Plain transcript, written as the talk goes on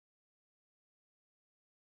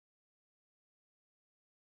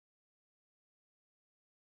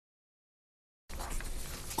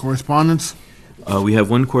Correspondence? We have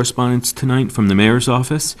one correspondence tonight from the mayor's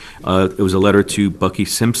office. It was a letter to Bucky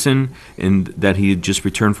Simpson, and that he had just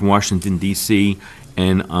returned from Washington, D.C.,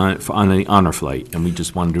 and on an honor flight, and we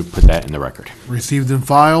just wanted to put that in the record. Received and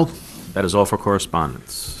filed. That is all for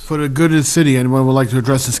correspondence. For the good of the city, anyone would like to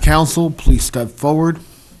address this council, please step forward.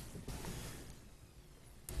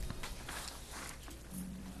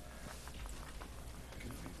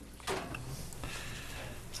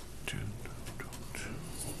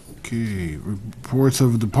 Okay, reports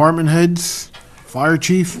of department heads. Fire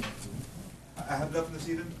chief. I have nothing this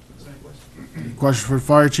evening. Is there any questions? Any questions for the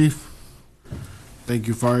fire chief? Thank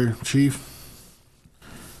you, fire chief.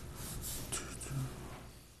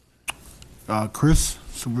 Chris,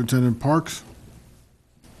 Superintendent Parks.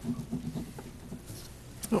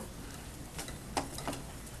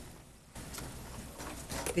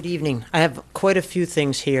 Good evening. I have quite a few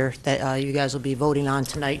things here that you guys will be voting on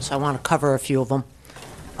tonight, so I want to cover a few of them.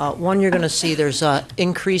 One, you're going to see there's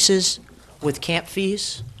increases with camp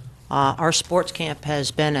fees. Our sports camp has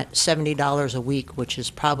been at $70 a week, which is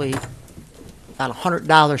probably about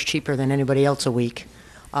 $100 cheaper than anybody else a week,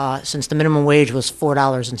 since the minimum wage was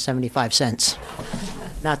 $4.75.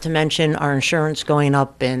 Not to mention our insurance going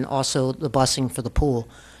up and also the busing for the pool.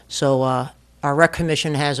 So our rec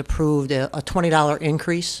commission has approved a $20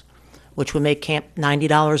 increase, which would make camp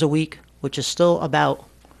 $90 a week, which is still about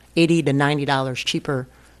 $80 to $90 cheaper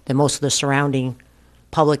than most of the surrounding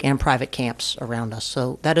public and private camps around us.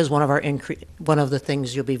 So that is one of the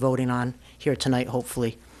things you'll be voting on here tonight,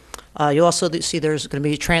 hopefully. You'll also see there's going to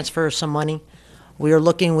be a transfer of some money. We are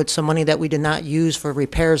looking with some money that we did not use for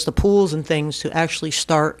repairs to pools and things to actually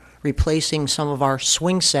start replacing some of our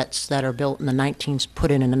swing sets that are built in the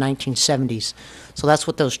put in the 1970s. So that's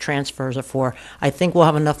what those transfers are for. I think we'll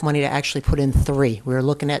have enough money to actually put in 3. We were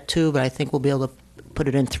looking at 2, but I think we'll be able to put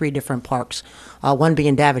it in 3 different parks. One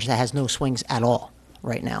being Davidge that has no swings at all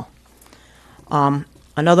right now.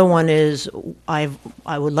 Another one is I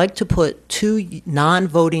would like to put 2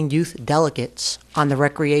 non-voting youth delegates on the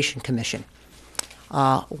Recreation Commission.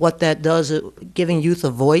 What that does, giving youth a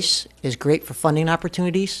voice is great for funding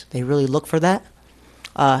opportunities. They really look for that.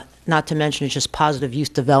 Not to mention it's just positive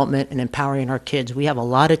youth development and empowering our kids. We have a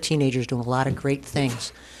lot of teenagers doing a lot of great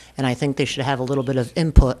things, and I think they should have a little bit of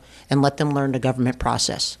input and let them learn the government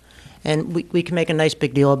process. And we can make a nice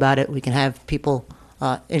big deal about it. We can have people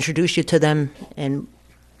introduce you to them and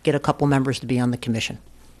get a couple members to be on the commission.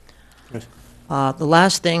 Yes. The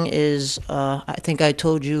last thing is, I think I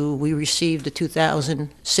told you we received the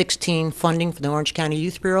 2016 funding for the Orange County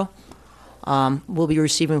Youth Bureau. We'll be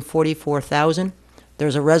receiving $44,000.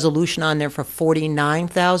 There's a resolution on there for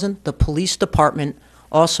 $49,000. The police department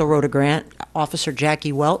also wrote a grant, Officer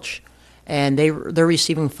Jackie Welch, and they're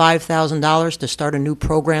receiving $5,000 to start a new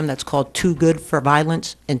program that's called Too Good for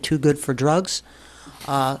Violence and Too Good for Drugs.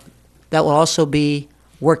 That will also be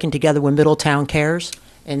working together with Middletown Cares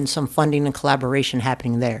and some funding and collaboration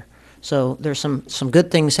happening there. So there's some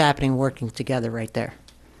good things happening working together right there.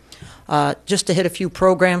 Just to hit a few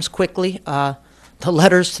programs quickly, the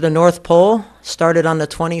Letters to the North Pole started on the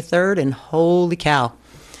 23rd, and holy cow,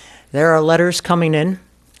 there are letters coming in.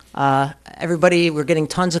 Everybody, we're getting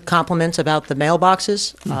tons of compliments about the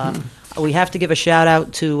mailboxes. We have to give a shout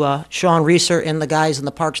out to Sean Reeser and the guys in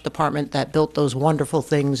the Parks Department that built those wonderful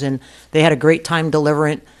things, and they had a great time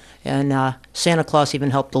delivering it, and Santa Claus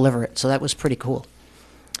even helped deliver it, so that was pretty cool.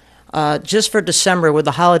 Just for December, with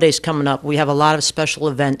the holidays coming up, we have a lot of special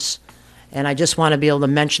events, and I just want to be able to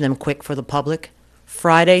mention them quick for the public.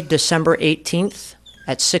 Friday, December 18th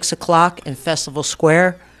at 6 o'clock in Festival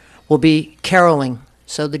Square will be caroling.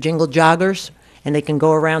 So the Jingle Joggers, and they can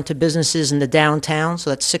go around to businesses in the downtown. So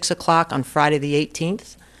that's 6 o'clock on Friday the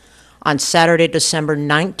 18th. On Saturday, December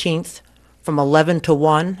 19th, from 11 to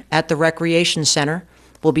 1 at the Recreation Center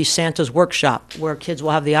will be Santa's Workshop, where kids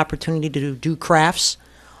will have the opportunity to do crafts,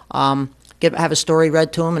 have a story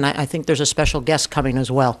read to them, and I think there's a special guest coming as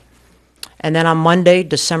well. And then on Monday,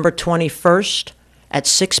 December 21st, at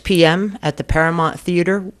 6 p.m. at the Paramount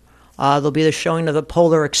Theater, there'll be the showing of the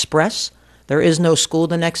Polar Express. There is no school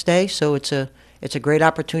the next day, so it's a great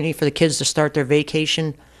opportunity for the kids to start their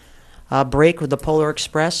vacation break with the Polar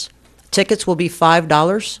Express. Tickets will be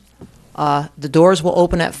 $5. The doors will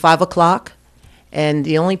open at 5 o'clock, and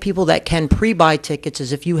the only people that can pre-buy tickets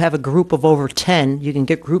is if you have a group of over 10, you can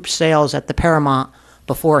get group sales at the Paramount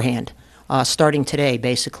beforehand, starting today,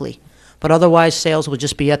 basically. But otherwise, sales will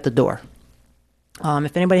just be at the door.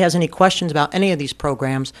 If anybody has any questions about any of these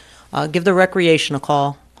programs, give the Recreation a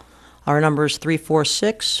call. Our number is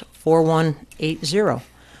 346-4180.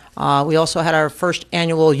 We also had our first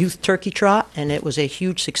annual Youth Turkey Trot, and it was a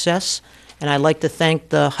huge success. And I'd like to thank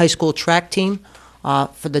the high school track team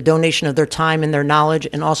for the donation of their time and their knowledge,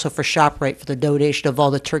 and also for ShopRite for the donation of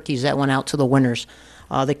all the turkeys that went out to the winners.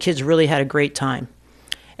 The kids really had a great time.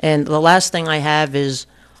 And the last thing I have is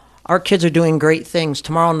our kids are doing great things.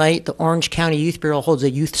 Tomorrow night, the Orange County Youth Bureau holds a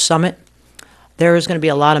youth summit. There is going to be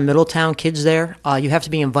a lot of Middletown kids there. You have to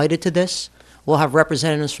be invited to this. We'll have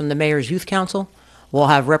representatives from the Mayor's Youth Council. We'll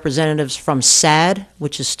have representatives from SAD,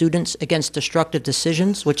 which is Students Against Destructive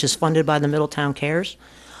Decisions, which is funded by the Middletown Cares.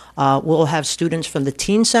 We'll have students from the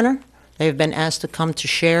Teen Center. They've been asked to come to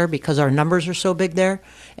share because our numbers are so big there.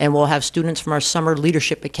 And we'll have students from our Summer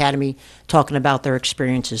Leadership Academy talking about their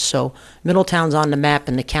experiences. So Middletown's on the map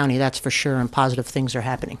in the county, that's for sure, and positive things are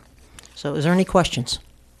happening. So is there any questions?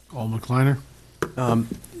 Alderman Kleiner?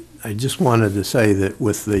 I just wanted to say that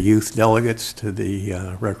with the youth delegates to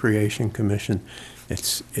the Recreation Commission,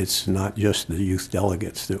 it's not just the youth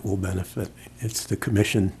delegates that will benefit. It's the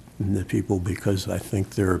commission and the people, because I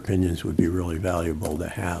think their opinions would be really valuable to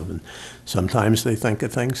have. And sometimes they think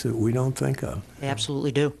of things that we don't think of. They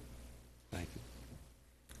absolutely do.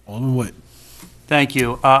 Alderman Witt? Thank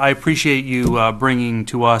you. I appreciate you bringing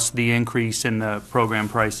to us the increase in the program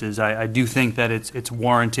prices. I do think that it's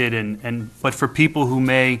warranted, but for people who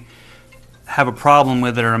may have a problem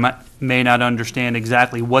with it or may not understand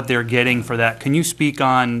exactly what they're getting for that, can you speak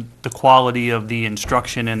on the quality of the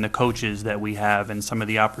instruction and the coaches that we have and some of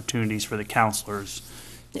the opportunities for the counselors?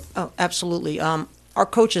 Oh, absolutely. Our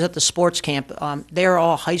coaches at the sports camp, they're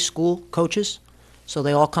all high school coaches, so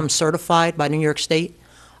they all come certified by New York State.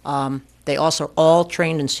 They also are all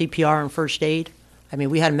trained in CPR and first aid. I mean,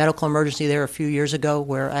 we had a medical emergency there a few years ago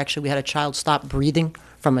where actually we had a child stop breathing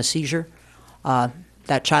from a seizure.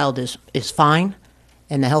 That child is fine,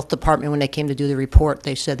 and the health department, when they came to do the report,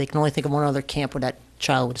 they said they can only think of one other camp where that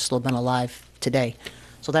child would have still been alive today.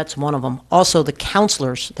 So that's one of them. Also, the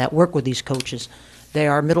counselors that work with these coaches, they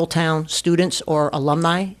are Middletown students or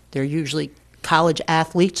alumni. They're usually college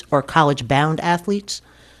athletes or college-bound athletes.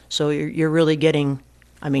 So you're really getting,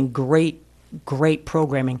 I mean, great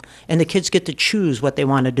programming. And the kids get to choose what they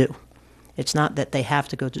want to do. It's not that they have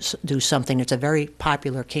to go do something. It's a very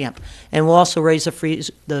popular camp. And we'll also raise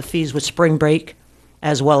the fees with spring break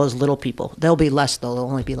as well as little people. They'll be less, though. They'll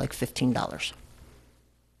only be like $15.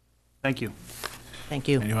 Thank you. Thank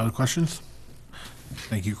you. Any other questions?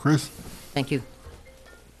 Thank you, Chris. Thank you.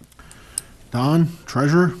 Don,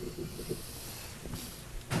 Treasurer?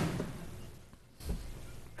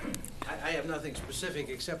 I have nothing specific,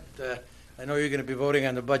 except I know you're going to be voting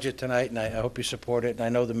on the budget tonight, and I hope you support it, and I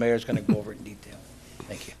know the mayor's going to go over it in detail.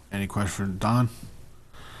 Thank you. Any question for Don?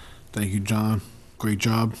 Thank you, John. Great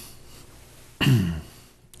job.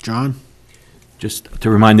 John? Just to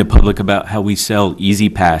remind the public about how we sell Easy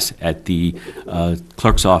Pass at the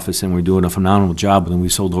clerk's office, and we're doing a phenomenal job, and we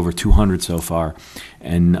sold over 200 so far.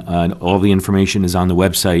 And all the information is on the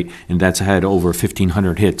website, and that's had over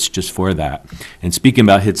 1,500 hits just for that. And speaking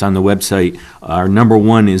about hits on the website, our number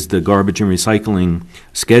one is the garbage and recycling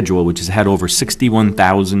schedule, which has had over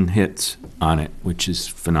 61,000 hits on it, which is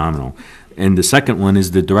phenomenal. And the second one is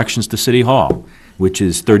the directions to City Hall, which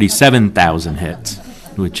is 37,000 hits,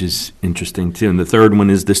 which is interesting too. And the third one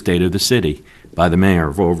is the State of the City by the mayor,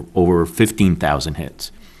 of over 15,000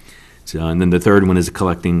 hits. So, and then the third one is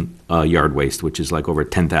collecting yard waste, which is like over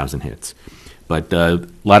 10,000 hits. But a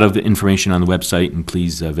lot of information on the website, and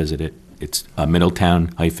please visit it. It's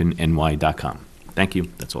middletown-ny.com. Thank you.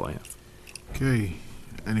 That's all I have. Okay.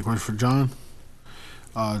 Any questions for John?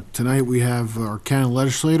 Tonight we have our county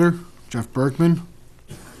legislator, Jeff Berkman.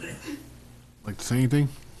 Like to say anything?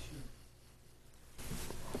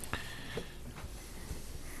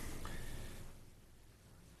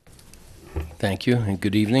 Thank you, and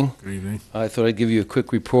good evening. Good evening. I thought I'd give you a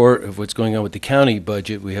quick report of what's going on with the county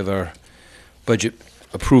budget. We have our budget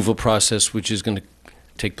approval process, which is going to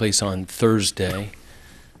take place on Thursday.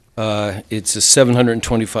 It's a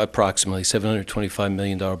approximately $725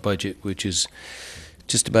 million budget, which is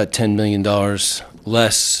just about $10 million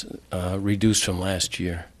less reduced from last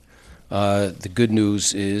year. The good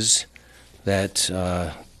news is that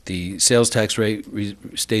the sales tax rate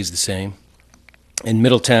stays the same. In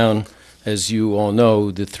Middletown, as you all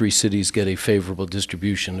know, the three cities get a favorable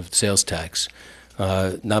distribution of sales tax,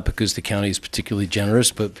 not because the county is particularly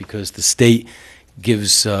generous, but because the state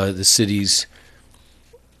gives the cities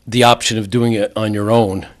the option of doing it on your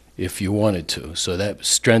own if you wanted to. So that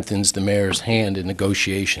strengthens the mayor's hand in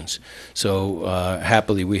negotiations. So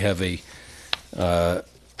happily, we have an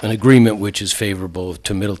agreement which is favorable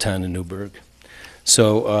to Middletown and Newburgh.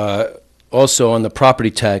 So also on the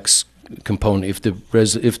property tax component, if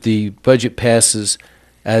the budget passes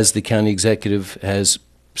as the county executive has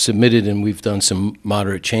submitted, and we've done some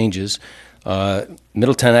moderate changes.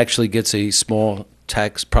 Middletown actually gets a small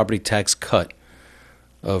property tax cut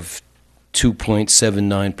of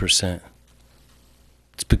 2.79%.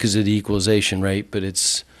 It's because of the equalization rate, but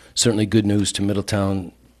it's certainly good news to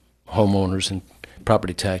Middletown homeowners and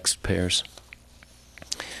property taxpayers.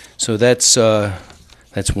 So that's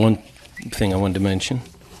one thing I wanted to mention.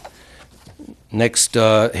 Next,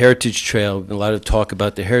 Heritage Trail. A lot of talk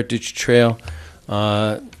about the Heritage Trail.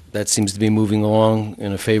 That seems to be moving along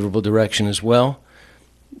in a favorable direction as well.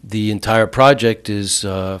 The entire project is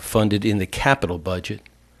funded in the capital budget,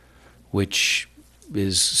 which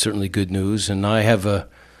is certainly good news. And I have a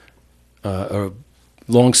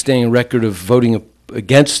long-standing record of voting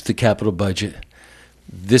against the capital budget.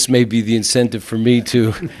 This may be the incentive for me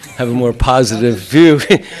to have a more positive view.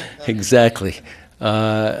 Exactly.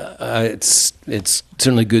 It's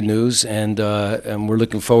certainly good news, and we're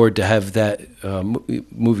looking forward to have that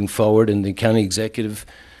moving forward. And the county executive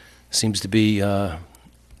seems to be an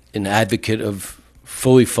advocate of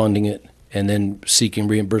fully funding it and then seeking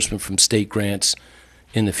reimbursement from state grants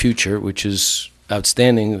in the future, which is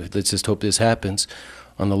outstanding. Let's just hope this happens.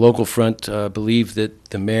 On the local front, I believe that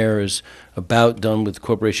the mayor is about done with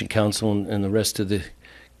Corporation Council and the rest of the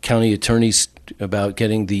county attorneys about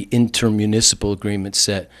getting the intermunicipal agreement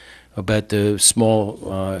set about the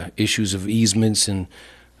small issues of easements and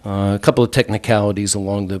a couple of technicalities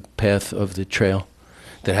along the path of the trail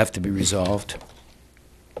that have to be resolved.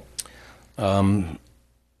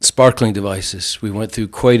 Sparkling devices. We went through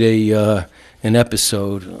quite an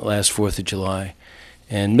episode last 4th of July.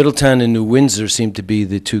 And Middletown and New Windsor seemed to be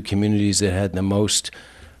the two communities that had the most,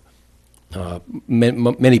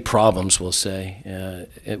 many problems, we'll say.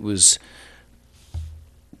 It was,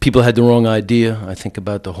 people had the wrong idea, I think,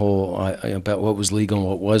 about the whole, about what was legal and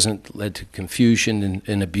what wasn't, led to confusion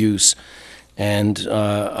and abuse. And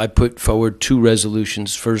I put forward 2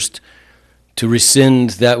 resolutions. First, to rescind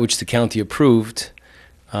that which the county approved.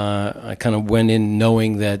 I kind of went in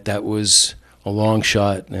knowing that that was a long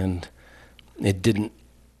shot, and it didn't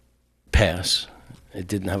pass. It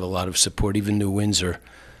didn't have a lot of support. Even New Windsor,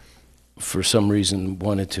 for some reason,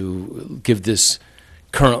 wanted to give this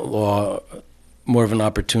current law more of an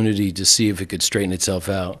opportunity to see if it could straighten itself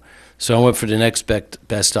out. So I went for the next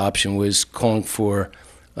best option, was calling for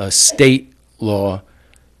a state law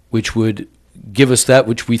which would give us that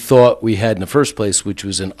which we thought we had in the first place, which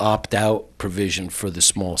was an opt-out provision for the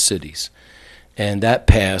small cities. And that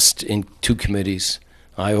passed in 2 committees.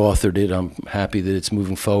 I authored it. I'm happy that it's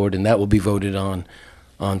moving forward, and that will be voted on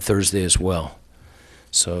Thursday as well.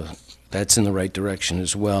 So that's in the right direction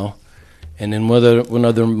as well. And then one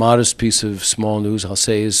other modest piece of small news I'll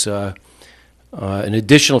say is an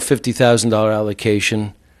additional $50,000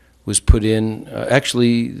 allocation was put in.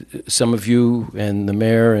 Actually, some of you and the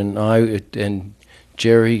mayor and I and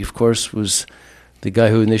Jerry, of course, was the guy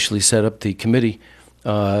who initially set up the committee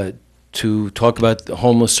to talk about the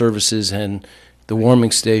homeless services and the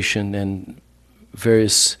warming station and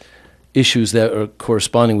various issues that are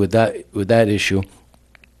corresponding with that issue.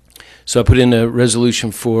 So I put in a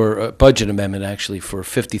resolution for a budget amendment, actually, for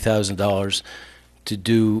 $50,000 to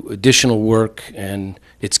do additional work, and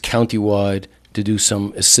it's countywide, to do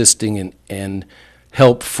some assisting and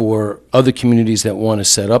help for other communities that want to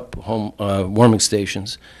set up home warming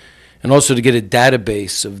stations, and also to get a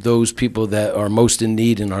database of those people that are most in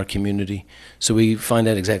need in our community, so we find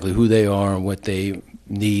out exactly who they are and what they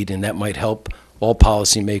need, and that might help all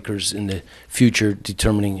policymakers in the future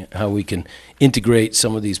determining how we can integrate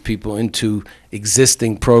some of these people into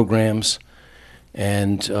existing programs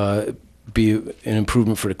and be an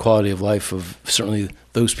improvement for the quality of life of certainly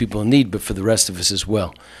those people in need, but for the rest of us as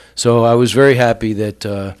well. So I was very happy that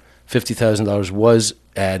 $50,000 was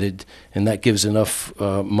added, and that gives enough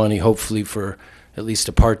money, hopefully, for at least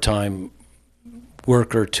a part-time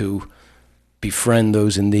worker to befriend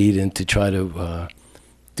those in need and to try to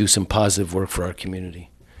do some positive work for our community.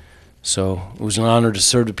 So it was an honor to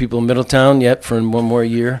serve the people of Middletown yet for one more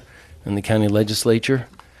year in the county legislature.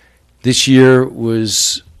 This year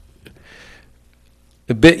was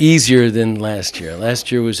a bit easier than last year.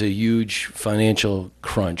 Last year was a huge financial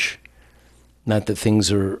crunch. Not that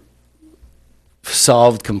things are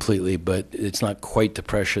solved completely, but it's not quite the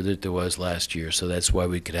pressure that there was last year, so that's why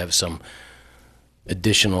we could have some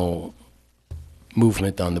additional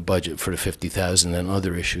movement on the budget for the $50,000 and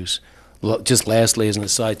other issues. Just lastly, as an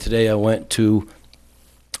aside, today I went to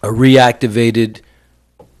a reactivated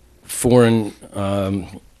foreign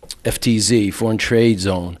FTZ, foreign trade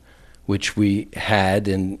zone, which we had,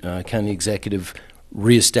 and county executive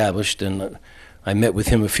reestablished, and I met with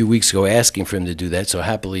him a few weeks ago asking for him to do that, so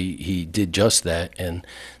happily he did just that. And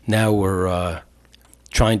now we're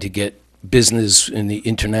trying to get business in the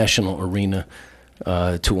international arena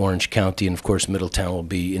to Orange County. And of course, Middletown will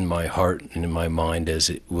be in my heart and in my mind, as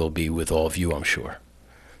it will be with all of you, I'm sure.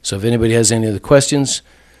 So if anybody has any other questions,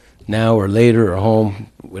 now or later or home,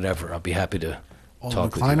 whatever, I'll be happy to Alderman talk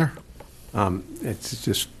with you. Kleiner? It's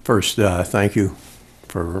just, first, thank you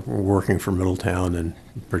for working for Middletown, and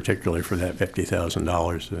particularly for that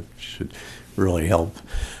 $50,000. That should really help.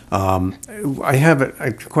 I have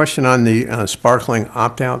a question on the sparkling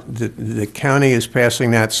opt-out. The county is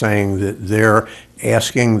passing that, saying that they're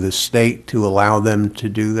asking the state to allow them to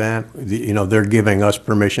do that. You know, they're giving us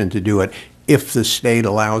permission to do it if the state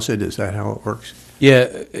allows it. Is that how it works?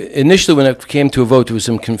 Yeah, initially when it came to a vote, there was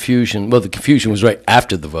some confusion. Well, the confusion was right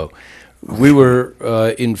after the vote. We were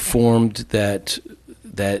informed that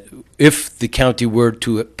if the county were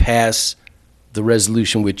to pass the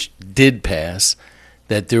resolution, which did pass,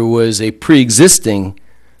 that there was a pre-existing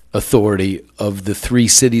authority of the 3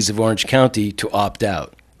 cities of Orange County to opt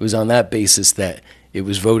out. It was on that basis that it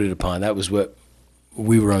was voted upon. That was what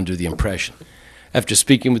we were under the impression. After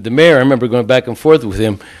speaking with the mayor, I remember going back and forth with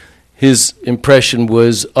him. His impression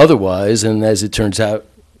was otherwise, and as it turns out,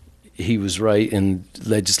 he was right, and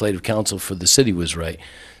legislative counsel for the city was right.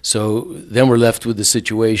 So then we're left with the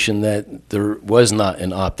situation that there was not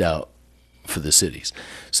an opt-out for the cities.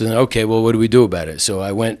 So then, okay, well, what do we do about it? So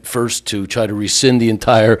I went first to try to rescind the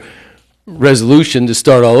entire resolution to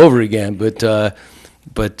start all over again, but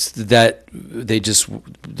that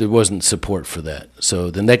there wasn't support for that. So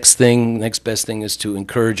the next best thing is to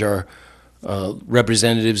encourage our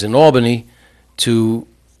representatives in Albany to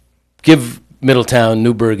give Middletown,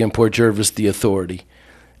 Newburgh, and Port Jervis the authority,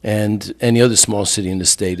 and any other small city in the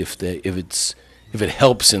state if it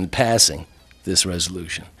helps in passing this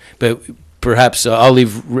resolution. But perhaps I'll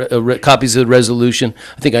leave copies of the resolution.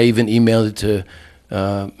 I think I even emailed it to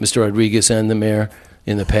Mr. Rodriguez and the mayor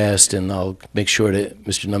in the past, and I'll make sure that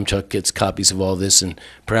Mr. Numchuck gets copies of all this, and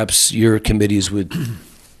perhaps your committees would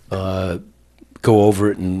go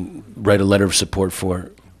over it and write a letter of support for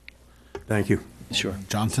it. Thank you. Sure.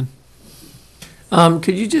 Johnson?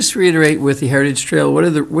 Could you just reiterate with the Heritage Trail,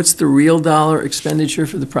 what's the real dollar expenditure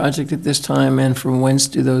for the project at this time, and from whence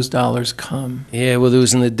do those dollars come? Yeah, well, there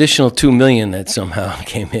was an additional $2 million that somehow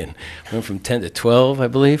came in. Went from 10 to 12, I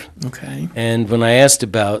believe. Okay. And when I asked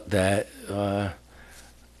about that,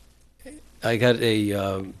 I got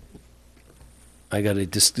a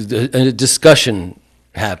discussion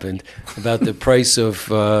happened about the price of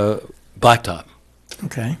blacktop.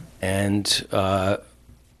 Okay. And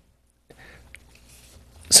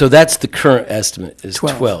so that's the current estimate, is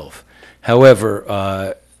 12.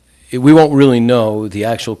 However, we won't really know the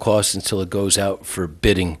actual cost until it goes out for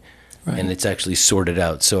bidding, Right. and it's actually sorted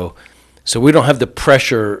out. So we don't have the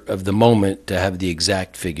pressure of the moment to have the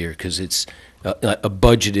exact figure, because it's a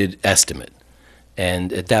budgeted estimate.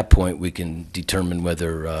 And at that point, we can determine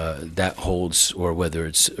whether that holds or whether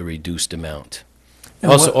it's a reduced amount. And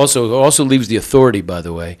Also leaves the authority, by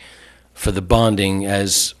the way, for the bonding,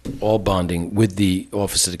 as all bonding, with the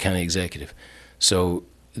Office of the County Executive. So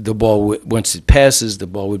the ball, once it passes, the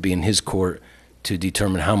ball would be in his court to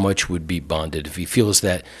determine how much would be bonded. If he feels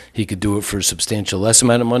that he could do it for a substantial less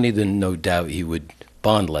amount of money, then no doubt he would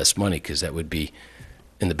bond less money, because that would be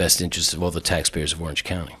in the best interest of all the taxpayers of Orange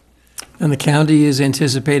County. And the county is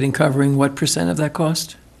anticipating covering what % of that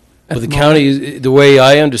cost? Well, the county, the way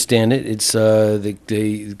I understand it, it's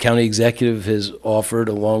the county executive has offered,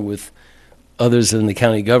 along with others in the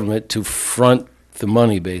county government, to front the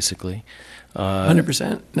money, basically.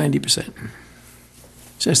 100%, 90%?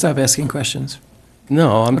 Should I stop asking questions?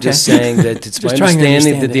 No, I'm just Okay. saying that it's my Just trying to understanding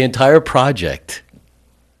understand that the it. entire project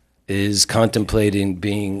is contemplating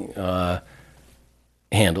being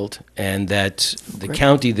handled, and that the Great.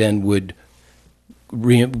 county then would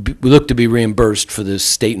look to be reimbursed for the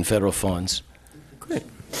state and federal funds. Great.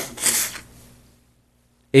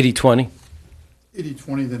 80/20.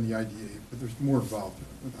 80/20 than the IDA, but there's more involved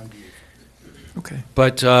with IDA. Okay.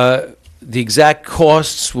 But the exact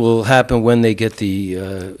costs will happen when they get the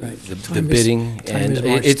Time is- bidding. time And is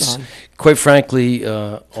marched it's, on. quite frankly,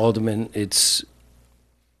 Alderman,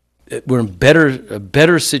 we're in a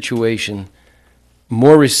better situation,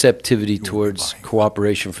 more receptivity towards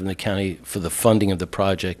cooperation from the county for the funding of the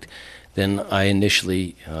project than I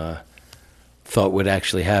initially thought would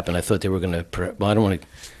actually happen. I thought they were going to, well, I don't want to,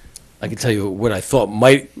 I can tell you what I thought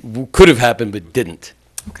could have happened but didn't.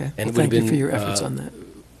 Okay. And Well, it would thank have you for been, your efforts on that.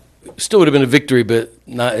 Still would have been a victory, but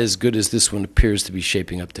not as good as this one appears to be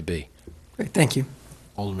shaping up to be. Great, thank you.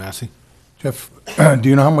 Alderman Massey? Jeff, do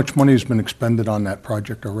you know how much money has been expended on that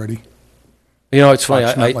project already? You know, it's funny,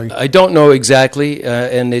 Approximately. I don't know exactly,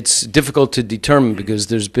 and it's difficult to determine because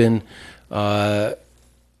there's been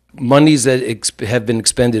monies that have been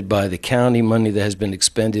expended by the county, money that has been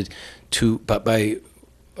expended by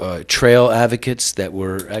trail advocates that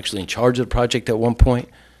were actually in charge of the project at one point.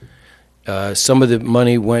 Some of the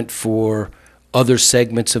money went for other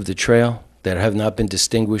segments of the trail that have not been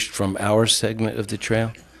distinguished from our segment of the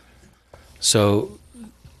trail. So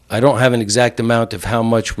I don't have an exact amount of how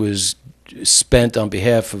much was spent on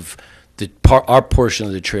behalf of our portion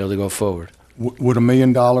of the trail to go forward. Would $1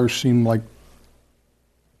 million seem like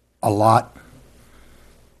a lot?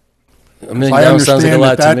 $1 million sounds like a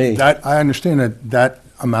lot to me. I understand that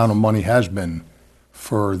amount of money has been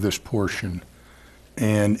for this portion.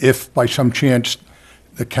 And if by some chance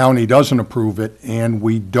the county doesn't approve it and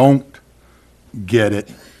we don't get it,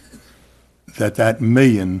 that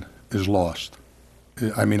million is lost.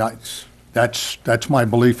 I mean, that's my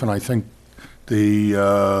belief, and I think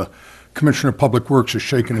the Commissioner of Public Works is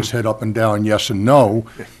shaking his head up and down, yes and no.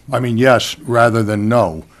 I mean, yes, rather than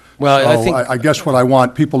no. Well, I So think, I guess what I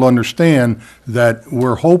want people to understand, that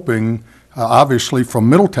we're hoping, obviously, from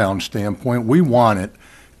Middletown's standpoint, we want it,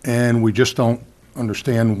 and we just don't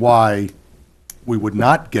understand why we would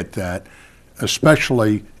not get that,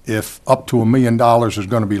 especially if up to $1 million is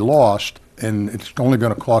going to be lost, and it's only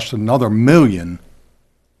going to cost another $1 million,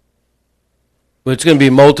 well, it's going to be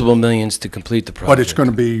multiple millions to complete the project. but it's going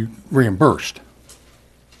to be reimbursed.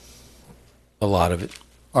 A lot of it.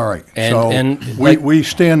 All right, And so like- we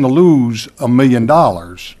stand to lose $1 million,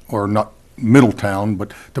 or not Middletown,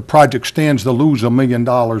 but the project stands to lose $1 million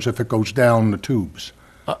if it goes down the tubes.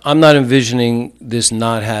 I'm not envisioning this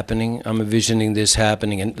not happening. I'm envisioning this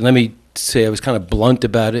happening. And let me say, I was kind of blunt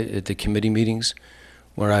about it at the committee meetings,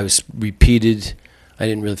 where I was repeated. I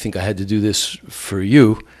didn't really think I had to do this for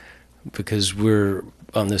you, because we're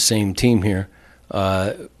on the same team here.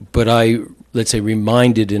 But I, let's say,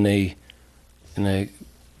 reminded in a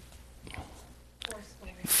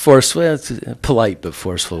forceful, it's a polite but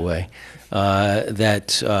forceful way,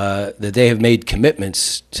 that they have made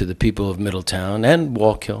commitments to the people of Middletown and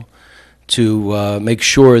Wallkill to make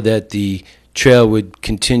sure that the trail would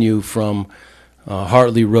continue from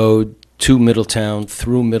Hartley Road to Middletown,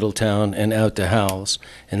 through Middletown, and out to Howells.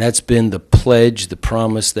 And that's been the pledge, the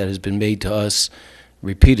promise that has been made to us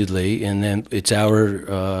repeatedly, and then it's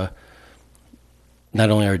our, not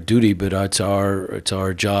only our duty, but it's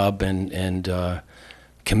our job and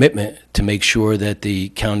commitment to make sure that the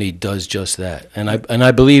county does just that. And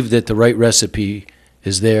I believe that the right recipe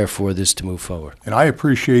is there for this to move forward. And I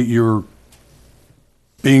appreciate your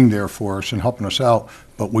being there for us and helping us out,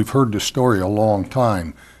 but we've heard this story a long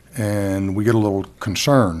time, and we get a little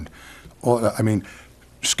concerned. I mean,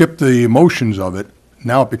 skip the emotions of it,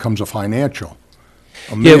 now it becomes a financial.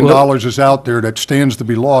 $1 million is out there that stands to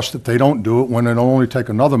be lost if they don't do it, when it'll only take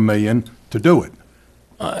another $1 million to do it.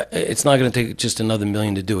 It's not going to take just another $1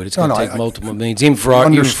 million to do it. It's No, going to no, take I multiple millions, even for our,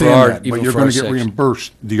 Understand that, even but you're for our going to get section.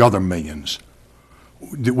 reimbursed the other millions.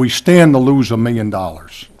 We stand to lose $1 million,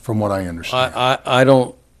 from what I understand. I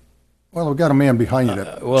don't. Well, we've got a man behind you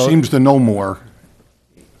that well- seems to know more.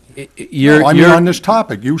 You're, No, I mean, you're, on this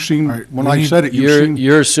topic, you seem, All right, when we I need- said it, you you're, seem,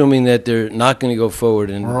 you're assuming that they're not going to go forward,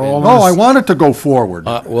 and, We're all no, I want it to go forward.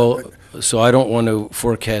 well, so I don't want to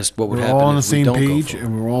forecast what would We're happen all on the if we same don't go page, forward.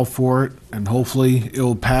 and we're all for it, and hopefully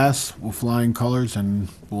it'll pass with flying colors, and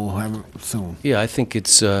we'll have it soon. Yeah, I think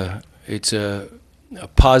it's a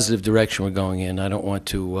positive direction we're going in. I don't want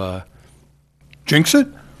to. Jinx it?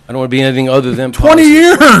 I don't want to be anything other than 20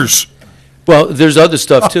 positive. years! Well, there's other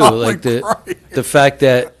stuff too, Oh, my like Christ. the fact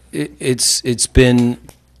that it's been.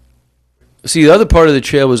 See, the other part of the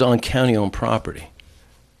trail was on county-owned property.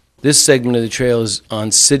 This segment of the trail is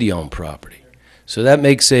on city-owned property, so that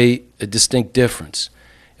makes a distinct difference.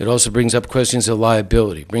 It also brings up questions of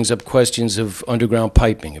liability, brings up questions of underground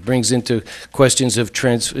piping. It brings into questions of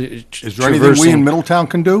Is there anything we traversing- in Middletown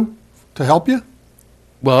can do to help you?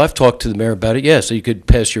 Well, I've talked to the mayor about it, yeah, so you could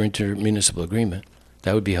pass your intermunicipal agreement.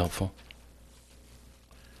 That would be helpful.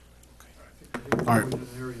 All right.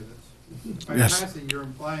 By Yes. passing, you're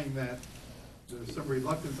implying that there's some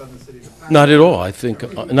reluctance on the city to pass. Not at all, I think,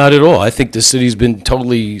 not at all. I think the city's been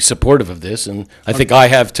totally supportive of this, and I think I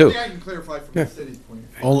have too. I can clarify from the city's point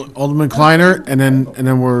of view. Alderman Kleiner, and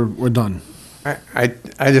then we're done. I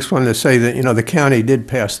just wanted to say that, the county did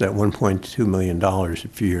pass that $1.2 million a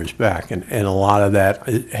few years back, and a lot of that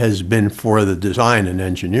has been for the design and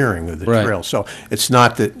engineering of the Right. trail. So it's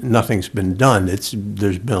not that nothing's been done, there's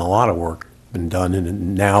been a lot of work been done,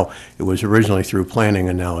 and now, it was originally through planning,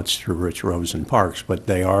 and now it's through Rich Roads and Parks, but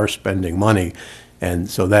they are spending money, and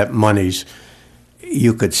so that money's,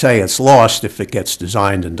 you could say it's lost if it gets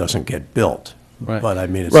designed and doesn't get built. Right. But I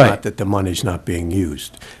mean, it's Right. not that the money's not being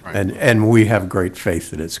used. And we have great faith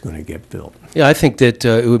that it's going to get built. Yeah, I think that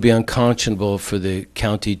it would be unconscionable for the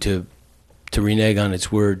county to renege on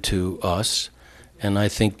its word to us, and I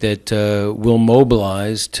think that we'll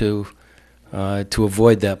mobilize to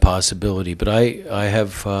avoid that possibility. But I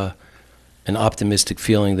have an optimistic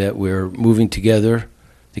feeling that we're moving together,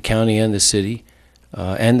 the county and the city,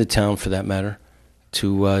 and the town for that matter,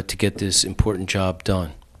 to get this important job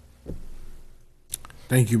done.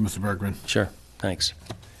 Thank you, Mr. Bergman. Sure, thanks.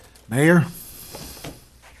 Mayor?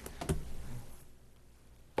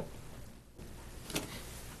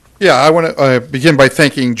 Yeah, I want to begin by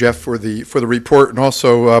thanking Jeff for the report, and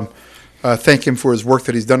also thank him for his work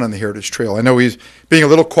that he's done on the Heritage Trail. I know he's being a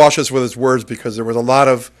little cautious with his words because there was a lot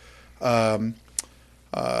of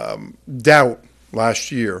doubt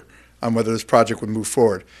last year on whether this project would move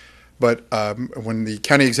forward. But when the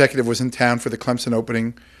county executive was in town for the Clemson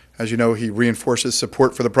opening, as you know, he reinforced his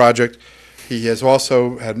support for the project. He has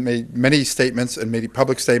also had made many statements and made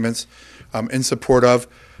public statements in support of.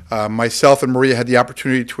 Myself and Maria had the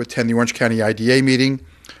opportunity to attend the Orange County IDA meeting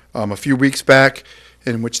a few weeks back,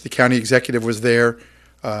 in which the county executive was there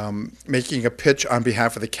making a pitch on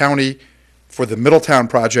behalf of the county for the Middletown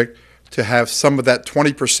project to have some of that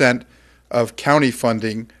 20% of county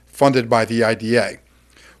funding funded by the IDA.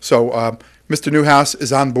 So Mr. Newhouse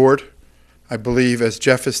is on board. I believe, as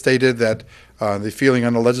Jeff has stated, that the feeling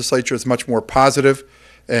on the legislature is much more positive,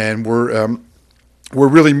 and we're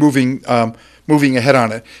really moving ahead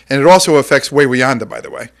on it. And it also affects Wawayanda, by the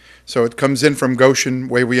way. So it comes in from Goshen,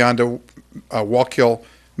 Wawayanda, Wallkill,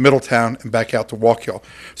 Middletown, and back out to Wallkill.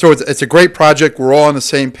 So it's a great project. We're all on the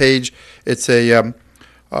same page. It's I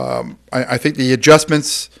think the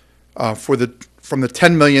adjustments from the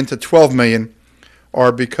 10 million to 12 million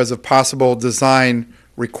are because of possible design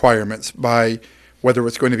requirements by whether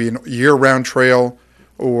it's going to be a year-round trail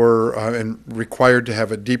or and required to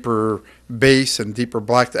have a deeper base and deeper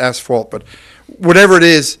black asphalt. But whatever it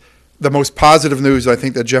is, the most positive news I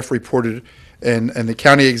think that Jeff reported and the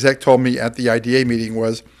county exec told me at the IDA meeting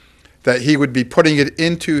was that he would be putting it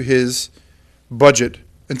into his budget,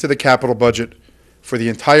 into the capital budget for the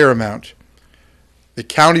entire amount. The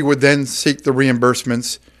county would then seek the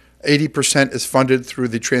reimbursements. 80% is funded through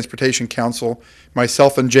the Transportation Council.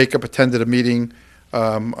 Myself and Jacob attended a meeting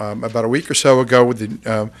about a week or so ago with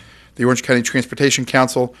the Orange County Transportation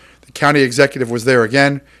Council. The county executive was there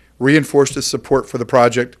again, reinforced his support for the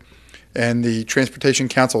project, and the Transportation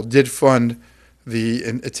Council did fund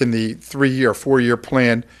it's in the 3-year, 4-year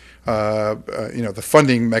plan, the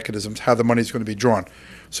funding mechanisms, how the money is going to be drawn.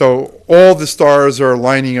 So all the stars are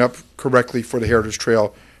lining up correctly for the Heritage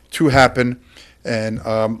Trail to happen, and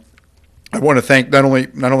I want to thank not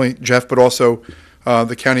only Jeff but also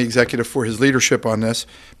the county executive for his leadership on this,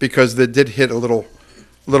 because they did hit a little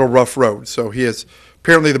rough road. So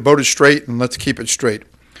apparently the boat is straight, and let's keep it straight.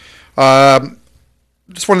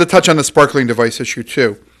 Just wanted to touch on the sparkling device issue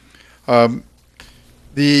too.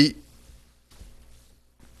 The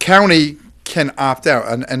county can opt out,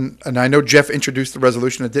 and I know Jeff introduced the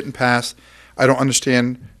resolution. It didn't pass. I don't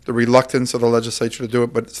understand the reluctance of the legislature to do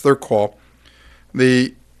it, but it's their call.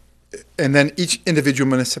 And then each individual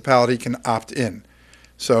municipality can opt in.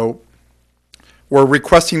 So we're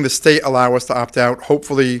requesting the state allow us to opt out.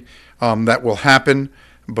 Hopefully that will happen,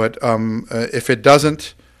 but if it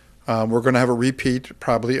doesn't, we're going to have a repeat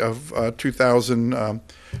probably of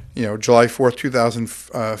July 4th,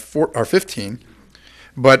 2015.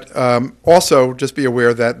 But also just be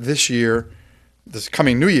aware that this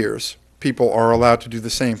coming New Year's, people are allowed to do the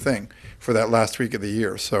same thing for that last week of the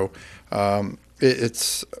year. So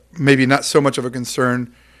it's maybe not so much of a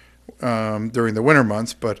concern during the winter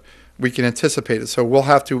months, but we can anticipate it. So we'll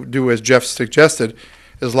have to do, as Jeff suggested,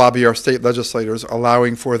 is lobby our state legislators,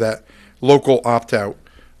 allowing for that local opt-out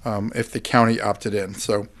if the county opted in.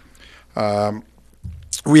 So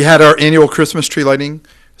we had our annual Christmas tree lighting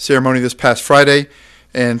ceremony this past Friday,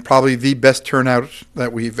 and probably the best turnout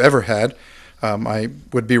that we've ever had. I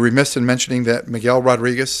would be remiss in mentioning that Miguel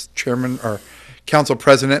Rodriguez, chairman or council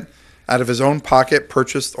president, out of his own pocket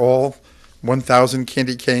purchased all 1,000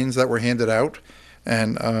 candy canes that were handed out,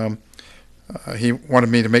 and he wanted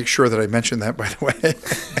me to make sure that I mentioned that, by the way.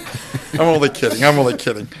 I'm only kidding. Out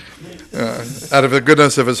of the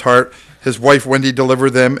goodness of his heart, his wife Wendy delivered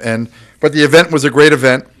them, but the event was a great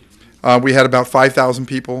event. We had about 5,000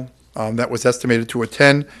 people that was estimated to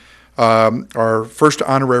attend. Our first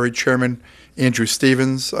honorary chairman Andrew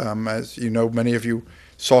Stevens. As you know, many of you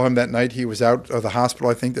saw him that night. He was out of the hospital,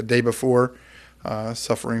 I think, the day before,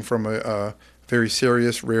 suffering from a very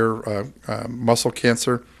serious, rare muscle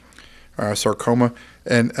cancer, sarcoma.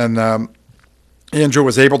 And Andrew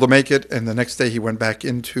was able to make it, and the next day he went back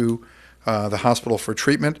into the hospital for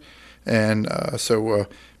treatment. And so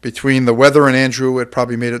between the weather and Andrew, it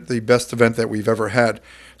probably made it the best event that we've ever had.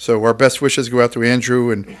 So our best wishes go out to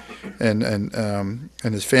Andrew and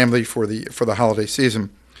his family for the holiday season.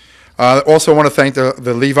 Also want to thank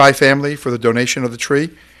the Levi family for the donation of the tree.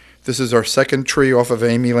 This is our second tree off of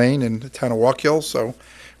Amy Lane in the town of Walk-Hill, so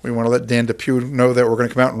we want to let Dan Depew know that we're going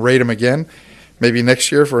to come out and rate him again, maybe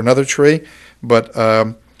next year for another tree. But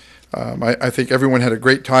I think everyone had a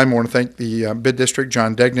great time. I want to thank the bid district,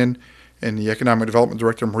 John Degnan, and the Economic Development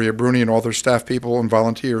Director, Maria Bruni, and all their staff people and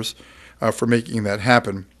volunteers for making that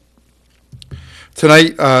happen.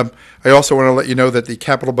 Tonight, I also want to let you know that the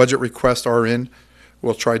capital budget requests are in.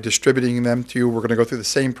 We'll try distributing them to you. We're going to go through the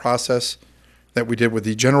same process that we did with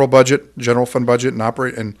the general budget, general fund budget,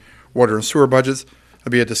 and water and sewer budgets.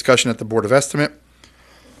 There'll be a discussion at the Board of Estimate,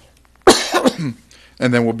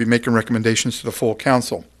 and then we'll be making recommendations to the full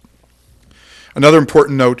council. Another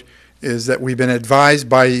important note is that we've been advised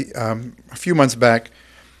by a few months back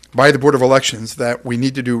by the Board of Elections that we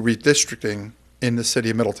need to do redistricting in the city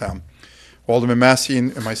of Middletown. Alderman Massey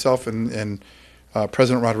and myself and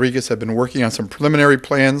President Rodriguez have been working on some preliminary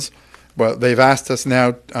plans, but they've asked us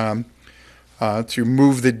now to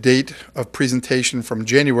move the date of presentation from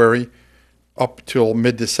January up till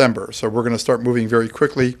mid-December. So we're going to start moving very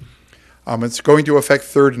quickly. It's going to affect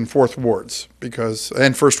 3rd and 4th wards and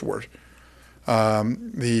 1st ward.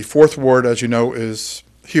 The 4th ward, as you know, is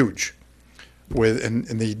huge.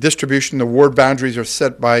 In the distribution, the ward boundaries are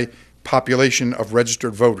set by population of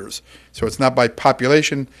registered voters. So it's not by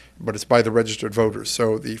population, but it's by the registered voters,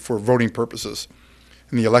 so for voting purposes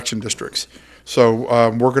in the election districts. So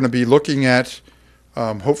we're going to be looking at,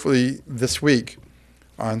 hopefully this week,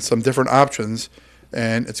 on some different options,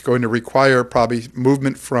 and it's going to require probably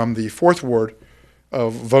movement from the 4th ward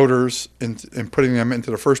of voters and putting them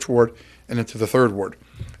into the 1st ward and into the 3rd ward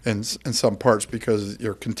in some parts, because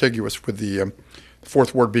you're contiguous with the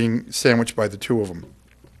 4th ward being sandwiched by the two of them.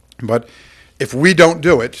 But if we don't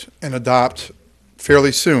do it and adopt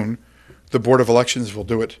fairly soon, the Board of Elections will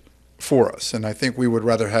do it for us. And I think we would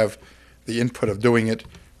rather have the input of doing it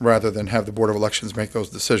rather than have the Board of Elections make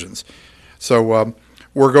those decisions. So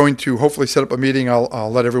we're going to hopefully set up a meeting.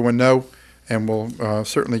 I'll let everyone know, and we'll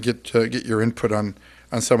certainly get your input on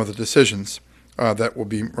some of the decisions that will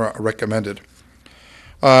be recommended.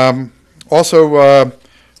 Also,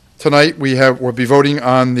 tonight we'll be voting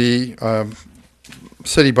on the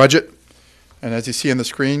city budget, and as you see on the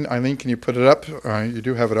screen, Eileen, can you put it up? You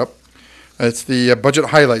do have it up. It's the budget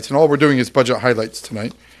highlights, and all we're doing is budget highlights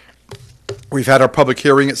tonight. We've had our public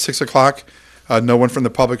hearing at 6 o'clock. No one from the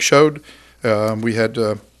public showed. We had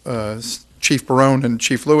Chief Barone and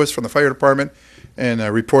Chief Lewis from the fire department, and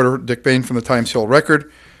reporter Dick Bain from the Times Hill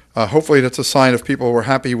Record. Hopefully that's a sign of people who are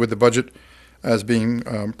happy with the budget as being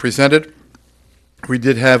presented. We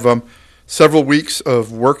did have several weeks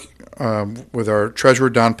of work with our treasurer,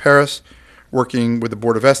 Don Paris, working with the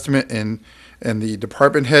Board of Estimate and the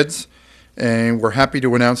department heads. And we're happy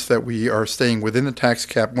to announce that we are staying within the tax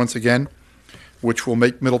cap once again, which will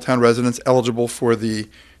make Middletown residents eligible for the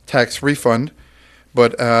tax refund.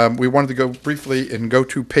 But we wanted to go briefly and go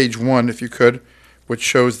to page 1, if you could, which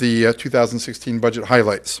shows the 2016 budget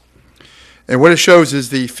highlights. And what it shows is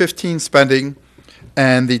the 15 spending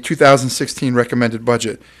and the 2016 recommended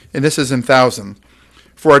budget. And this is in thousand.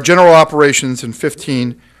 For our general operations in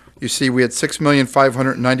 15, you see we had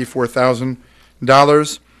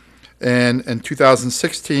 $6,594,000. And in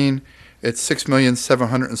 2016, it's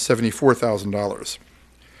 $6,774,000.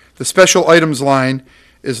 The special items line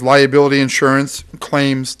is liability insurance,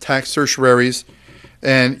 claims, tax certiorari's,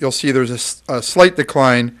 and you'll see there's a slight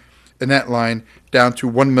decline in that line down to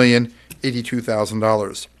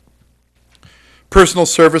 $1,082,000. Personal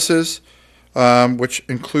services, which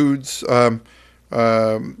includes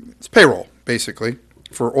it's payroll, basically,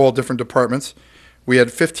 for all different departments. We had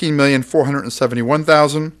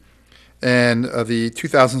 $15,471,000, and the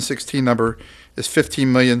 2016 number is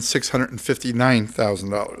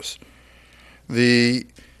 $15,659,000. The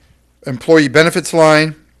employee benefits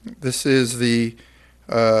line, this is the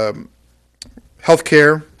health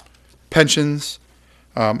care, pensions.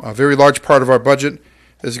 A very large part of our budget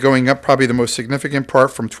is going up, probably the most significant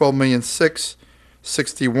part, from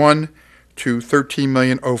 $12,661,000 to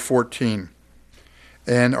 $13,014,000.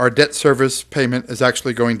 And our debt service payment is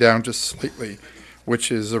actually going down just slightly,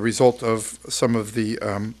 which is a result of some of the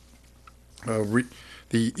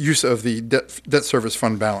the use of the debt service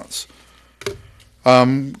fund balance.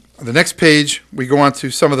 The next page, we go on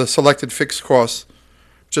to some of the selected fixed costs,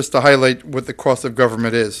 just to highlight what the cost of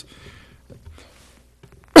government is.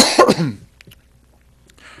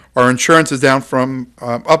 Our insurance is down from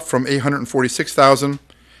up from $846,000,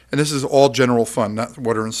 and this is all general fund, not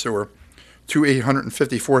water and sewer, to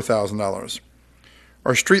 $854,000.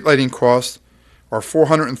 Our street lighting costs are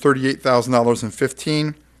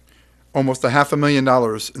 $438,015, almost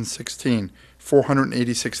 $500,000 in 16,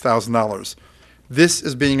 $486,000. This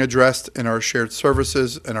is being addressed in our shared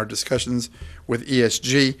services and our discussions with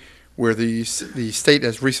ESG, where the state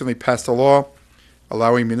has recently passed a law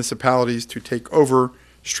allowing municipalities to take over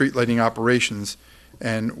street lighting operations,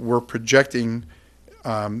 and we're projecting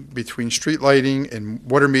between street lighting and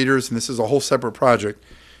water meters, and this is a whole separate project,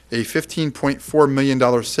 a $15.4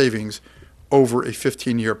 million savings over a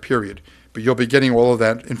 15-year period. But you'll be getting all of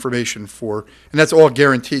that information and that's all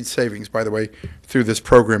guaranteed savings, by the way, through this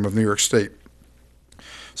program of New York State.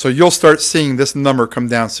 So you'll start seeing this number come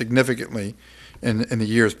down significantly in the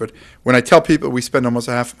years. But when I tell people we spend almost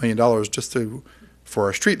 $500,000 just for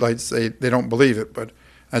our streetlights, they don't believe it. But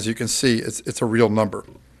as you can see, it's a real number.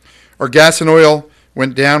 Our gas and oil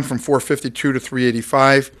went down from $452 to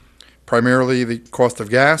 $385, primarily the cost of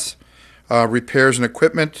gas. Repairs and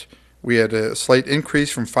equipment, we had a slight increase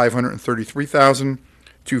from $533,000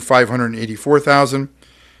 to $584,000.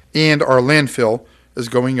 And our landfill is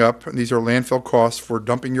going up, and these are landfill costs for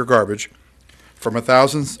dumping your garbage, from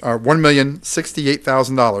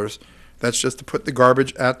 $1,068,000. That's just to put the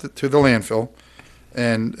garbage to the landfill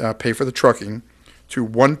and pay for the trucking, to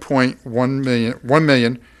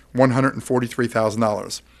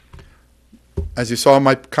 $1,143,000. As you saw in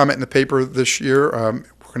my comment in the paper this year, we're going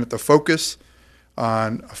to have to focus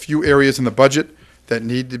on a few areas in the budget that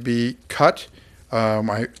need to be cut.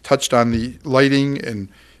 I touched on the lighting and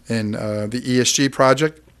the ESG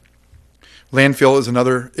project. Landfill is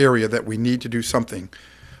another area that we need to do something.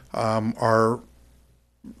 Our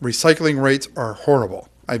recycling rates are horrible.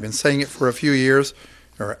 I've been saying it for a few years.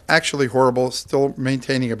 They're actually horrible, still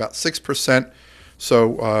maintaining about 6%.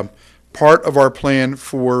 So part of our plan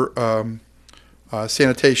for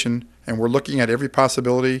sanitation, and we're looking at every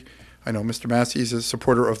possibility. I know Mr. Massey is a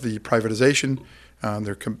supporter of the privatization.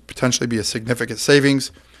 There can potentially be a significant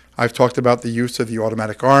savings. I've talked about the use of the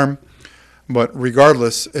automatic arm. But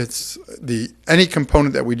regardless, any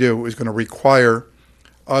component that we do is going to require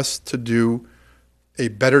us to do a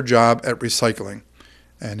better job at recycling.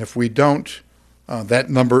 And if we don't, that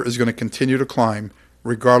number is going to continue to climb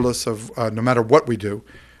regardless of no matter what we do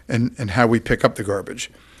and how we pick up the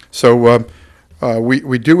garbage. So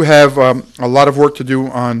we do have a lot of work to do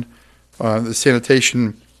on the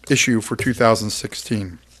sanitation issue for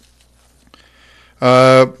 2016.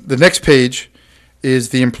 The next page is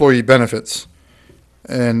the employee benefits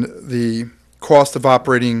and the cost of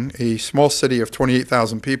operating a small city of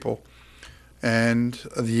 28,000 people. And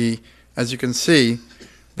as you can see,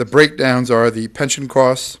 the breakdowns are the pension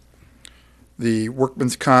costs, the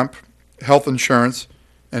workman's comp, health insurance,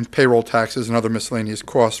 and payroll taxes and other miscellaneous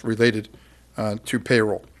costs related to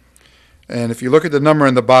payroll. And if you look at the number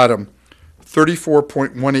in the bottom,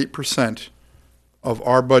 34.18% of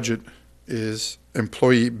our budget is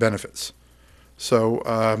employee benefits.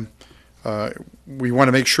 So we want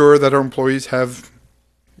to make sure that our employees have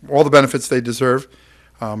all the benefits they deserve.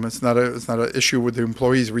 It's not an issue with the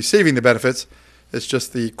employees receiving the benefits. It's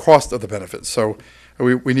just the cost of the benefits. So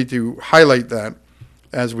we need to highlight that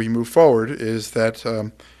as we move forward. Is that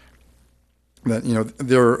a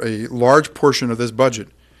large portion of this budget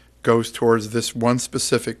goes towards this one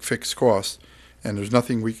specific fixed cost, and there's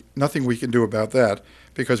nothing we can do about that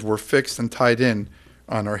because we're fixed and tied in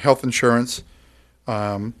on our health insurance.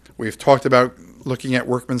 We've talked about looking at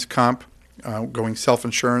workman's comp, going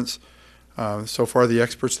self-insurance. So far, the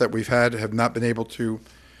experts that we've had have not been able to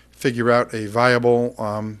figure out a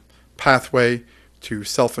viable pathway to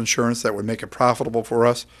self-insurance that would make it profitable for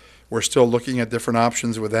us. We're still looking at different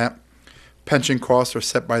options with that. Pension costs are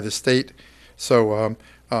set by the state, so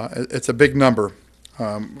it's a big number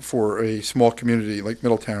for a small community like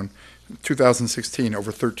Middletown. 2016,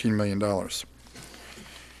 over $13 million.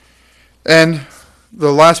 And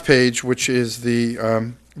the last page, which is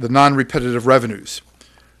the non-repetitive revenues.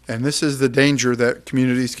 And this is the danger that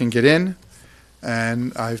communities can get in.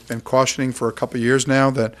 And I've been cautioning for a couple of years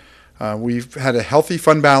now that we've had a healthy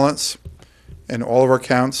fund balance in all of our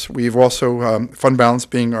accounts. We've also, fund balance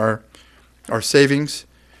being our savings.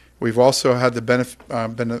 We've also had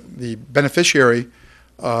the beneficiary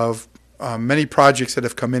of many projects that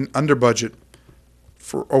have come in under budget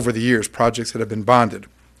for over the years, projects that have been bonded.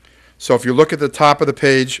 So if you look at the top of the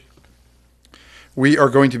page, we are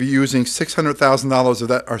going to be using $600,000 of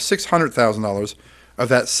that, or $600,000 of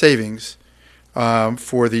that savings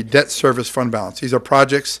for the debt service fund balance. These are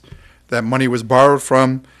projects that money was borrowed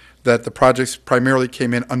from, that the projects primarily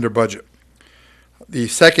came in under budget. The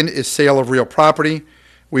second is sale of real property.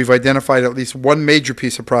 We've identified at least one major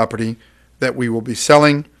piece of property that we will be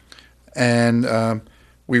selling, and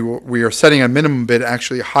we are setting a minimum bid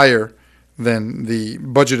actually higher than the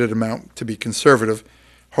budgeted amount to be conservative.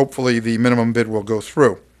 Hopefully, the minimum bid will go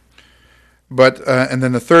through. But and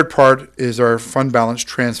then the third part is our fund balance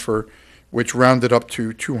transfer, which rounded up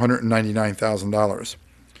to $299,000.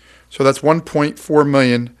 So that's $1.4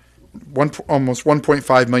 million, almost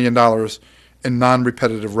 $1.5 million in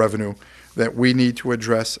non-repetitive revenue that we need to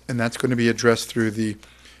address, and that's going to be addressed through the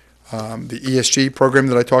ESG program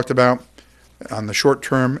that I talked about on the short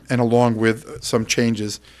term, and along with some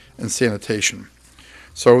changes in sanitation.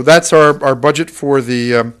 So that's our budget for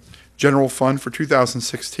the general fund for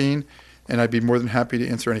 2016, and I'd be more than happy to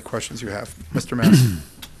answer any questions you have. Mr. Massey.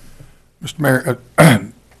 Mr. Mayor,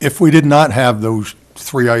 if we did not have those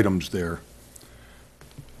three items there,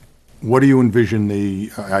 what do you envision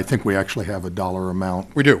I think we actually have a dollar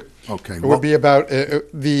amount. We do. Okay. It would be about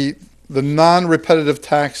the non-repetitive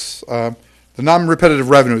tax, the non-repetitive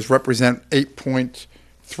revenues represent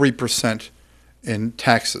 8.3% in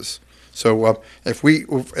taxes. So if we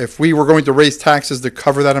were going to raise taxes to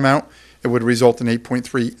cover that amount, it would result in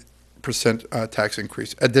 8.3% tax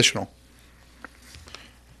increase additional.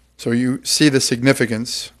 So you see the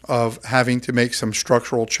significance of having to make some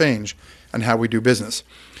structural change on how we do business.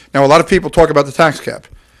 Now, a lot of people talk about the tax cap,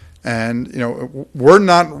 and we're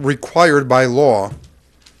not required by law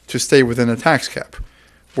to stay within a tax cap.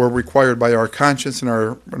 We're required by our conscience and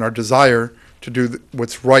our desire to do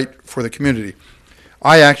what's right for the community.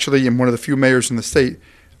 I actually am one of the few mayors in the state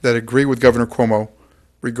that agree with Governor Cuomo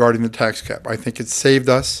regarding the tax cap. I think it saved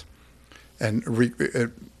us, and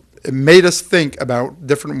it made us think about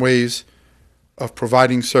different ways of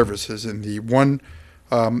providing services. And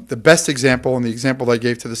the best example, and the example I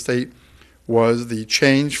gave to the state, was the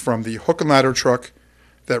change from the hook and ladder truck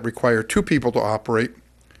that required two people to operate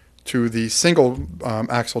to the single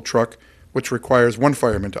axle truck, which requires one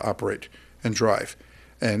fireman to operate and drive.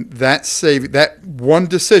 And that one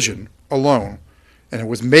decision alone, and it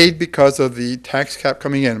was made because of the tax cap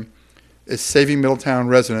coming in, is saving Middletown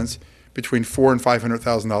residents between $400,000 and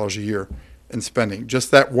 $500,000 a year in spending.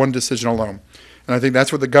 Just that one decision alone. And I think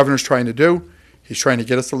that's what the governor's trying to do. He's trying to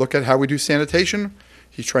get us to look at how we do sanitation.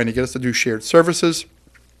 He's trying to get us to do shared services.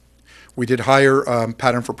 We did hire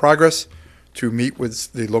Pattern for Progress to meet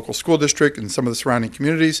with the local school district and some of the surrounding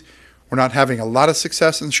communities. We're not having a lot of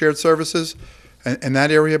success in shared services in that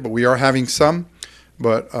area, but we are having some.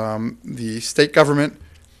 But the state government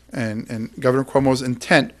and Governor Cuomo's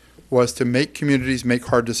intent was to make communities make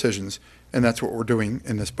hard decisions, and that's what we're doing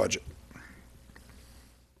in this budget.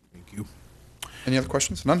 Thank you. Any other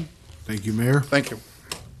questions? None? Thank you, Mayor. Thank you.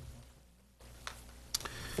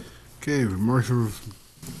 Okay, remarks from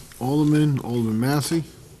Alderman Massey.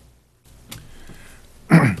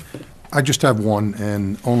 I just have one,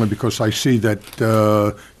 and only because I see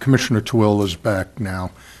that Commissioner Twill is back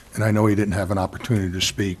now, and I know he didn't have an opportunity to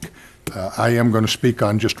speak. I am going to speak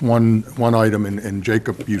on just one item, and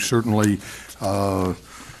Jacob, you certainly,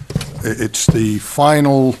 it's the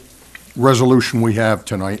final resolution we have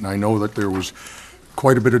tonight, and I know that there was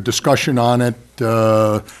quite a bit of discussion on it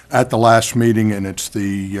at the last meeting, and it's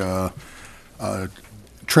the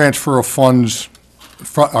transfer of funds,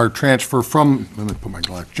 transfer from, let me put my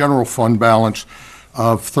glass, general fund balance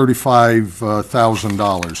of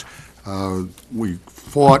 $35,000. We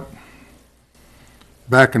fought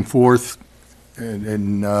back and forth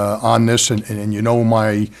and on this, and you know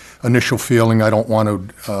my initial feeling. I don't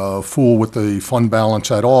want to fool with the fund balance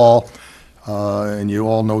at all, and you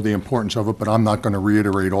all know the importance of it, but I'm not going to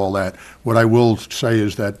reiterate all that. What I will say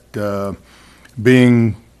is that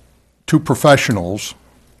being two professionals,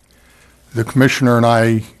 the commissioner and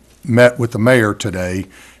I met with the mayor today,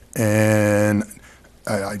 and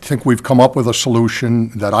I think we've come up with a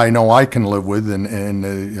solution that I know I can live with, and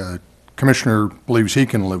the commissioner believes he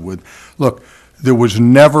can live with. Look, there was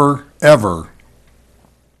never, ever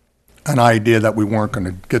an idea that we weren't going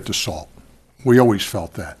to get the salt. We always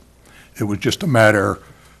felt that. It was just a matter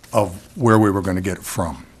of where we were going to get it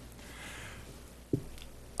from.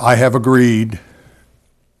 I have agreed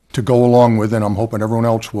to go along with, and I'm hoping everyone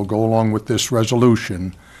else will go along with this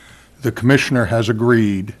resolution. The commissioner has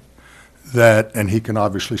agreed that, and he can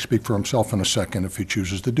obviously speak for himself in a second if he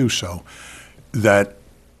chooses to do so, that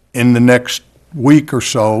in the next week or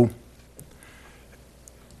so,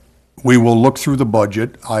 we will look through the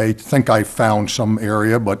budget. I think I found some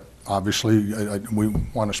area, but obviously, we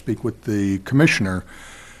want to speak with the commissioner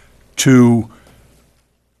to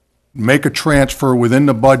make a transfer within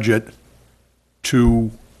the budget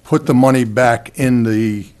to put the money back in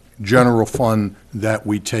the general fund that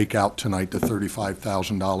we take out tonight, the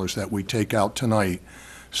 $35,000 that we take out tonight,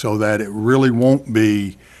 so that it really won't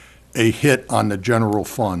be a hit on the general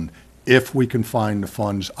fund. If we can find the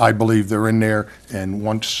funds, I believe they're in there, and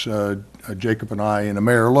once Jacob and I and the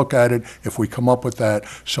mayor look at it, if we come up with that,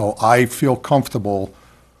 so I feel comfortable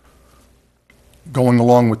going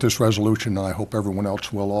along with this resolution, and I hope everyone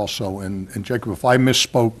else will also. And Jacob, if I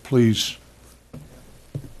misspoke, please.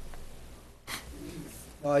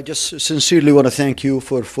 I just sincerely want to thank you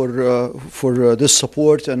for this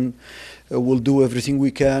support, and we'll do everything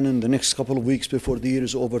we can in the next couple of weeks before the year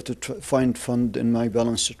is over to find fund in my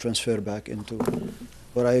balance to transfer back into.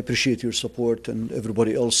 But I appreciate your support, and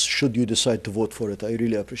everybody else, should you decide to vote for it. I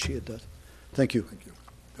really appreciate that. Thank you. Thank you.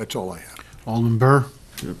 That's all I have. Alderman Burr?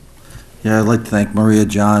 Yeah, I'd like to thank Maria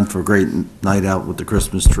John for a great night out with the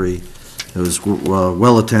Christmas tree. It was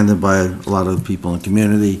well attended by a lot of the people in the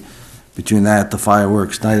community. Between that, the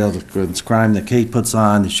fireworks, Night Out Against Crime that Kate puts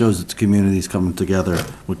on, it shows that the community's coming together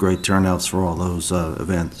with great turnouts for all those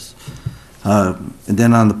events. And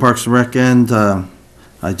then on the Parks and Rec end,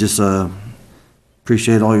 I just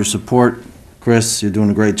appreciate all your support. Chris, you're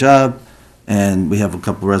doing a great job, and we have a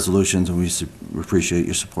couple resolutions, and we appreciate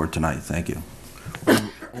your support tonight. Thank you.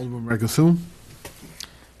 Alderman Ragassoon?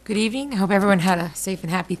 Good evening. I hope everyone had a safe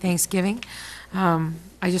and happy Thanksgiving.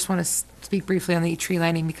 I just want to speak briefly on the tree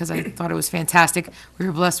lighting because I thought it was fantastic. We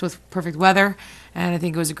were blessed with perfect weather, and I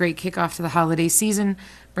think it was a great kickoff to the holiday season.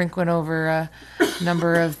 Brink went over a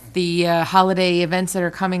number of the holiday events that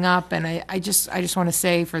are coming up, and I just want to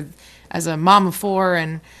say, as a mom of four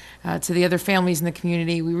and to the other families in the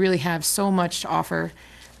community, we really have so much to offer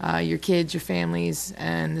your kids, your families,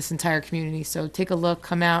 and this entire community. So take a look,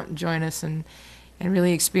 come out and join us, and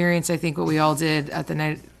really experience, I think, what we all did at the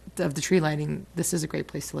night of the tree lighting. This is a great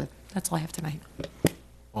place to live. That's all I have tonight.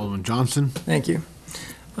 Alderman Johnson? Thank you.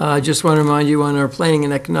 I just want to remind you, on our Planning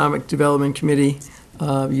and Economic Development Committee,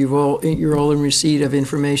 you're all in receipt of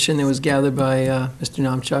information that was gathered by Mr.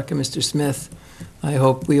 Namchuk and Mr. Smith. I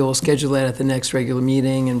hope we will schedule that at the next regular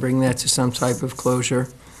meeting and bring that to some type of closure.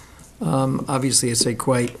 Obviously, it's a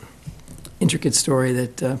quite intricate story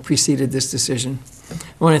that preceded this decision.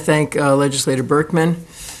 I want to thank Legislator Berkman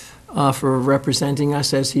for representing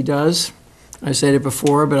us as he does. I said it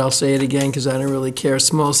before, but I'll say it again because I don't really care.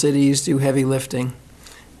 Small cities do heavy lifting,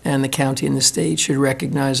 and the county and the state should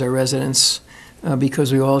recognize our residents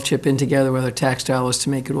because we all chip in together with our tax dollars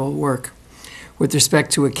to make it all work. With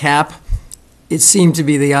respect to a cap, it seemed to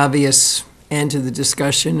be the obvious end to the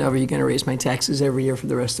discussion of, are you going to raise my taxes every year for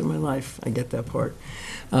the rest of my life? I get that part.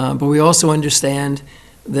 But we also understand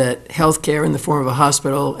that healthcare in the form of a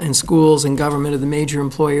hospital and schools and government are the major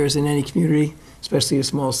employers in any community, especially a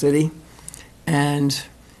small city, and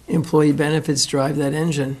employee benefits drive that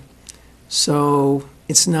engine. So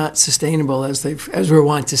it's not sustainable, as we're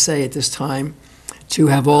wont to say at this time, to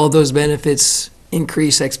have all those benefits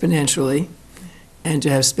increase exponentially and to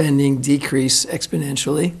have spending decrease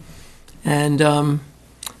exponentially. And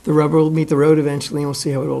the rubber will meet the road eventually, and we'll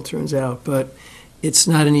see how it all turns out. But it's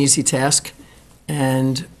not an easy task,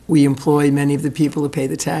 and we employ many of the people who pay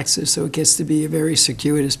the taxes, so it gets to be a very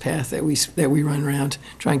circuitous path that we run around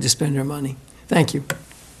trying to spend our money. Thank you.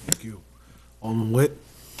 Thank you. Alderman Witt?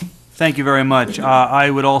 Thank you very much. I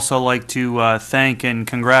would also like to thank and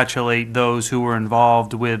congratulate those who were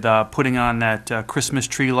involved with putting on that Christmas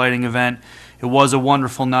tree lighting event. It was a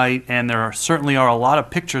wonderful night, and there certainly are a lot of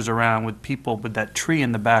pictures around with people with that tree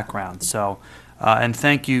in the background. So, and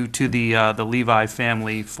thank you to the Levi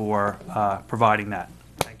family for providing that.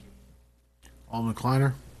 Thank you. Alderman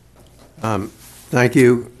Kleiner? Thank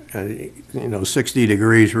you. 60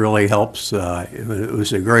 degrees really helps. It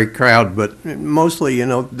was a great crowd, but mostly,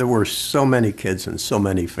 there were so many kids and so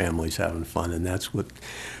many families having fun, and that's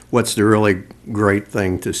what's the really great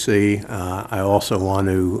thing to see. I also want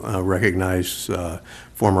to recognize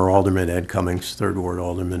former Alderman Ed Cummings, Third Ward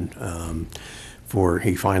Alderman, for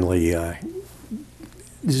he finally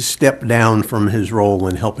stepped down from his role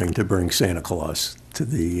in helping to bring Santa Claus to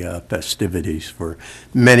the festivities. For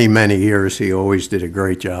many, many years, he always did a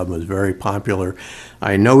great job, was very popular.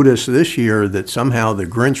 I noticed this year that somehow the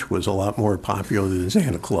Grinch was a lot more popular than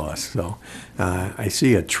Santa Claus, so I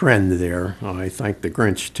see a trend there. I thank the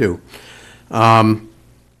Grinch, too.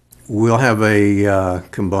 We'll have a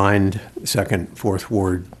combined Second, Fourth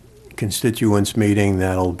Ward constituents meeting.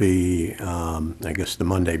 That'll be, I guess, the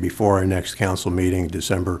Monday before our next council meeting,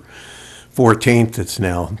 December 14th. It's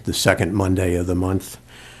now the second Monday of the month.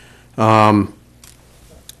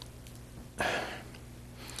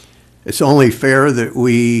 It's only fair that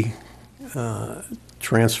we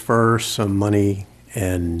transfer some money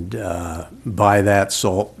and buy that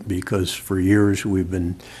salt, because for years we've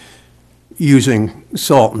been using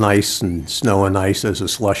salt and ice and snow and ice as a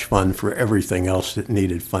slush fund for everything else that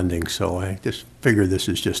needed funding. So I just figure this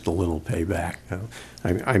is just a little payback.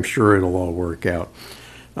 I'm sure it'll all work out.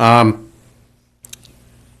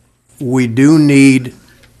 We do need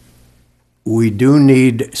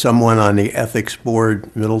someone on the ethics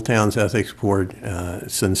board, Middletown's ethics board,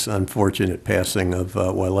 since unfortunate passing of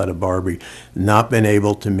Wyletta Barbie, not been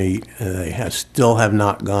able to meet. They still have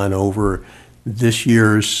not gone over this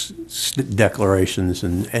year's declarations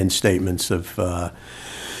and statements of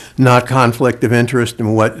not conflict of interest.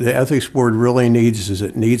 And what the ethics board really needs is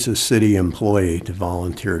it needs a city employee to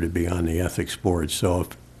volunteer to be on the ethics board. So if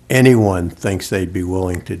anyone thinks they'd be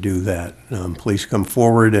willing to do that, please come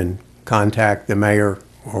forward and contact the mayor,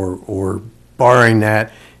 or barring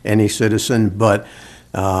that, any citizen. But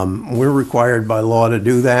we're required by law to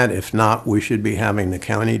do that. If not, we should be having the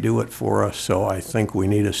county do it for us. So I think we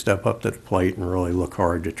need to step up to the plate and really look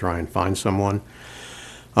hard to try and find someone.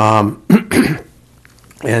 And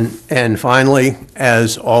finally,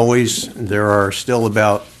 as always, there are still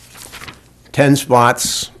about 10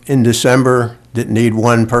 spots in December that need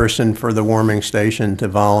one person for the warming station to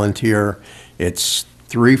volunteer. It's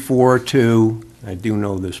 342, I do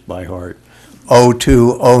know this by heart,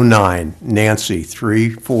 0209, Nancy,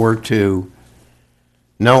 342,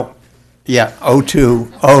 no, yeah,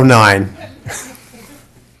 0209.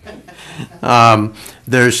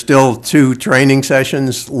 There's still 2 training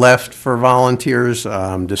sessions left for volunteers,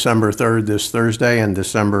 December 3rd, this Thursday, and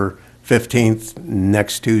December 15th,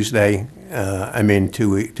 next Tuesday.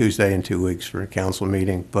 Tuesday in 2 weeks for a council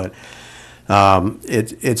meeting. But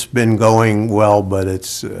it's been going well, but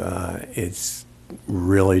it's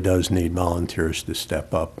really does need volunteers to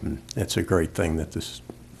step up, and it's a great thing that this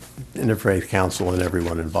Interfaith Council and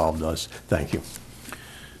everyone involved does. Thank you.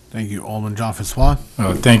 Thank you. Alderman John Francois.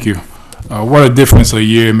 Thank you. What a difference a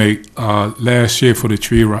year make. Last year for the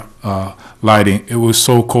tree lighting, it was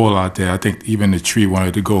so cold out there. I think even the tree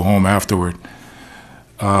wanted to go home afterward.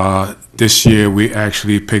 This year we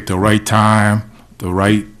actually picked the right time, the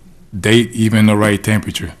right date, even the right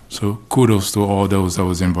temperature. So kudos to all those that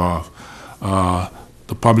was involved.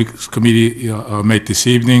 The Public Committee met this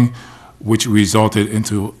evening, which resulted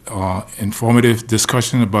into informative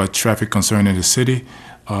discussion about traffic concern in the city.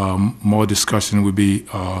 More discussion will be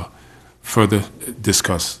further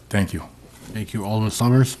discussed. Thank you. Thank you. Alderman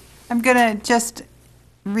Summers. I'm going to just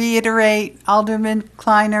reiterate Alderman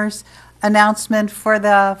Kleiner's announcement for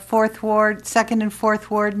the 4th Ward, 2nd and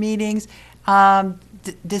 4th Ward meetings,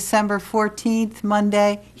 December 14th,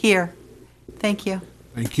 Monday, here. Thank you.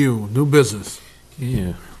 Thank you. New business.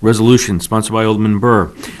 Yeah. Resolution sponsored by Alderman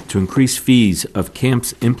Burr to increase fees of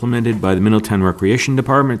camps implemented by the Middletown Recreation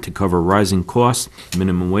Department to cover rising costs,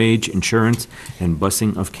 minimum wage, insurance, and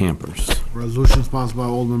busing of campers. Resolution sponsored by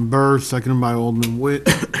Alderman Burr, seconded by Alderman Witt.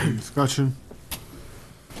 Any discussion?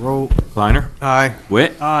 Roll. Kleiner? Aye.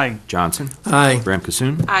 Witt? Aye. Johnson? Aye. Graham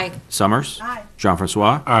Cassoon? Aye. Summers? Aye.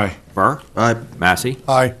 Jean-Francois? Aye. Burr? Aye. Massey?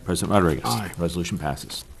 Aye. President Rodriguez? Aye. Resolution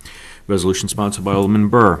passes. Resolution sponsored by Alderman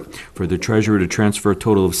Burr for the treasurer to transfer a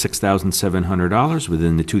total of $6,700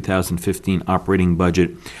 within the 2015 operating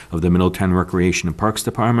budget of the Middletown Recreation and Parks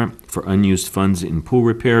Department for unused funds in pool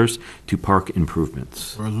repairs to park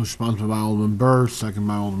improvements. Resolution sponsored by Alderman Burr, seconded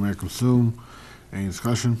by Alderman Consoom. Any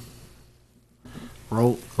discussion?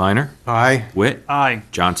 Roll. Kleiner? Aye. Witt? Aye.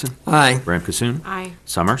 Johnson? Aye. Graham Cassoon? Aye.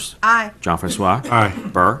 Summers? Aye. Jean-Francois? Aye.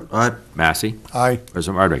 Burr? Aye. Massey? Aye.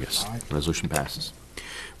 President Rodriguez? Resolution passes.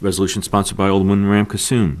 Resolution sponsored by Alderman Ram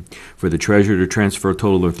Cassoon for the treasurer to transfer a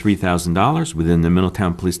total of $3,000 within the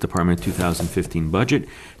Middletown Police Department 2015 budget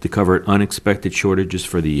to cover unexpected shortages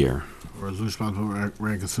for the year. Resolution sponsored by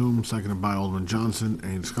Ram Consoom, seconded by Alderman Johnson.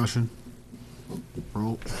 Any discussion?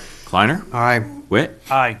 Roll. Kleiner? Aye. Witt?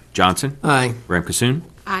 Aye. Johnson? Aye. Ram Cassoon?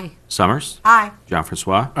 Aye. Summers? Aye.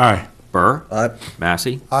 Jean-Francois? Aye. Burr? Aye.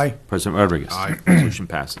 Massey? Aye. President Rodriguez? Aye. Resolution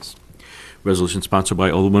passes. Resolution sponsored by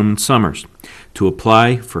Alderwoman Summers to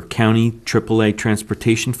apply for county AAA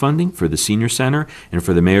transportation funding for the senior center and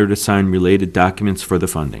for the mayor to sign related documents for the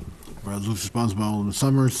funding. Resolution sponsored by Alderman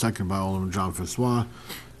Summers, seconded by Alderman John Francois.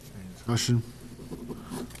 Any discussion?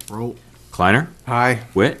 Roll. Kleiner? Aye.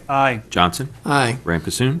 Witt? Aye. Johnson? Aye. Ram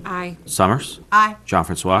Cassoon? Aye. Summers? Aye.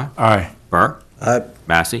 Jean-Francois? Aye. Burr? Aye.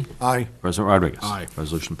 Massey? Aye. President Rodriguez? Aye.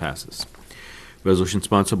 Resolution passes. Resolution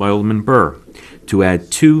sponsored by Alderman Burr to add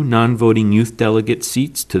 2 non-voting youth delegate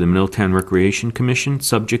seats to the Middletown Recreation Commission,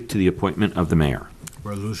 subject to the appointment of the mayor.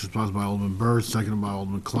 Resolution sponsored by Alderman Byrd, seconded by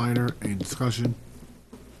Alderman Kleiner. Any discussion?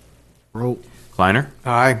 Roll. Kleiner?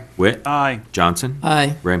 Aye. Witt? Aye. Johnson?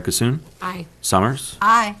 Aye. Graham Cassoon? Aye. Summers?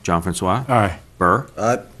 Aye. John Francois? Aye. Burr?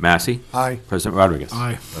 Aye. Massey? Aye. President Rodriguez?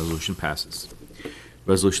 Aye. Resolution passes.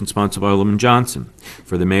 Resolution sponsored by Alderman Johnson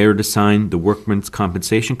for the mayor to sign the workman's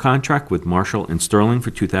compensation contract with Marshall and Sterling for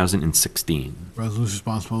 2016. Resolution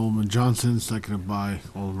sponsored by Alderman Johnson, seconded by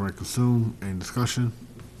Alderman Kasum. Any discussion?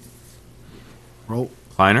 Roll.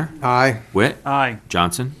 Kleiner? Aye. Witt? Aye.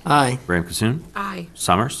 Johnson? Aye. Graham Cassoon? Aye.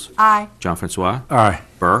 Summers? Aye. John Francois? Aye.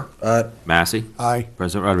 Burr? Aye. Massey? Aye.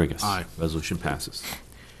 President Rodriguez? Aye. Resolution passes.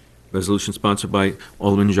 Resolution sponsored by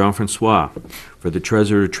Alderman Jean Francois for the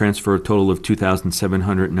treasurer to transfer a total of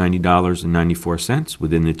 $2,790.94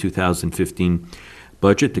 within the 2015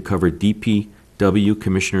 budget to cover DPW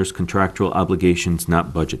commissioners' contractual obligations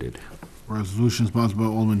not budgeted. Resolution sponsored by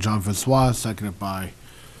Alderman John Francois, seconded by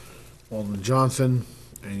Alderman Johnson.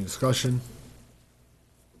 Any discussion?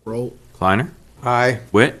 Roll. Kleiner? Aye.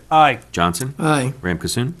 Witt? Aye. Johnson? Aye. Graham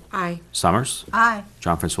Cassoon? Aye. Summers? Aye.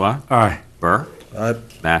 John Francois? Aye. Burr? Aye.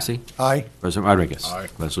 Massey? Aye. President Rodriguez? Aye.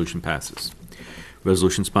 Resolution passes.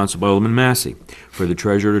 Resolution sponsored by Alderman Massey for the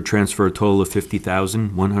treasurer to transfer a total of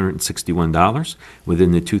 $50,161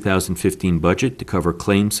 within the 2015 budget to cover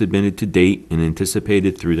claims submitted to date and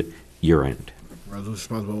anticipated through the year end. Resolution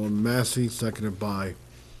sponsored by Alderman Massey, seconded by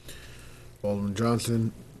Alderman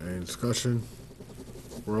Johnson. Any discussion?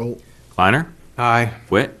 Roll. Kleiner? Aye.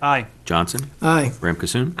 Witt? Aye. Johnson? Aye. Graham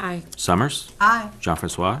Cassoon? Aye. Summers? Aye. Jean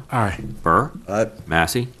Francois? Aye. Burr? Aye.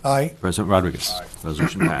 Massey? Aye. President Rodriguez?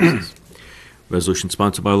 Resolution passes. Resolution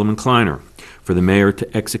sponsored by Alderman Kleiner for the mayor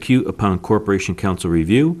to execute upon Corporation Council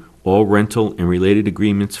review all rental and related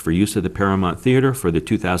agreements for use of the Paramount Theater for the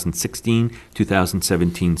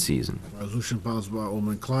 2016-2017 season. Resolution sponsored by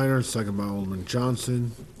Alderman Kleiner, seconded by Alderman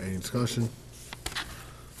Johnson. Any discussion?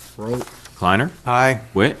 Roll. Kleiner? Aye.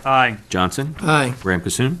 Witt? Aye. Johnson? Aye. Graham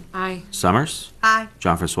Cassoon? Aye. Summers? Aye.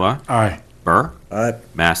 John Francois? Aye. Burr? Aye.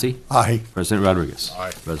 Massey? Aye. President Rodriguez?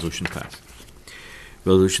 Aye. Resolution passed.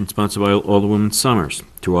 Resolution sponsored by Alderwoman Summers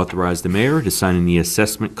to authorize the mayor to sign the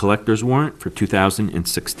assessment collector's warrant for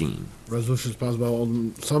 2016. Resolution sponsored by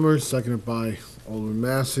Alderman Summers, seconded by Alderman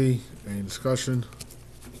Massey. Any discussion?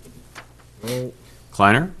 Roll.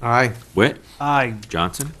 Kleiner? Aye. Witt? Aye.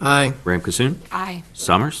 Johnson? Aye. Graham Cassoon? Aye.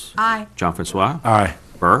 Summers? Aye. John Francois? Aye.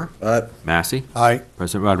 Burr? Aye. Massey? Aye.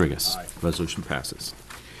 President Rodriguez? Resolution passes.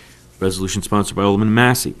 Resolution sponsored by Alderman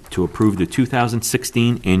Massey to approve the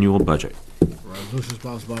 2016 annual budget. Resolution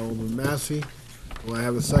sponsored by Alderman Massey. Do I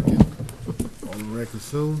have a second? Alderman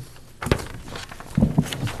Kasum.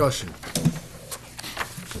 Discussion.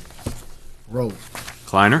 Roll.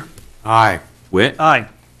 Kleiner? Aye. Witt? Aye.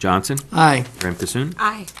 Johnson? Aye. Graham Cassoon?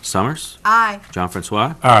 Aye. Summers? Aye. John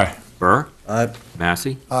Francois? Aye. Burr? Aye.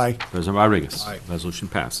 Massey? Aye. President Rodriguez? Aye. Resolution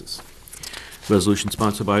passes. Resolution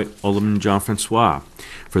sponsored by Alderman Jean Francois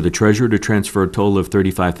for the treasurer to transfer a total of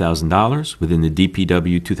 $35,000 within the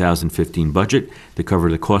DPW 2015 budget to cover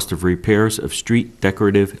the cost of repairs of street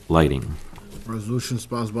decorative lighting. Resolution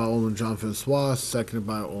sponsored by Alderman John Francois, seconded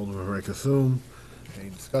by Alderman Ray Kasum. Any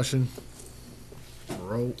discussion?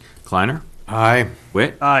 Roll. Kleiner? Aye.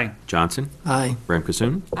 Witt? Aye. Johnson? Aye. Graham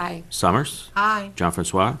Cassoon? Aye. Summers? Aye. John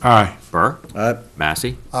Francois? Aye. Burr? Aye.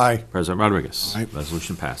 Massey? Aye. President Rodriguez? Aye.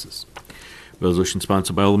 Resolution passes. Resolution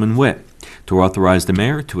sponsored by Alderman Witt to authorize the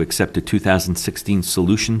mayor to accept the 2016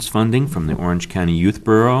 solutions funding from the Orange County Youth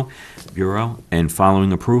Bureau, and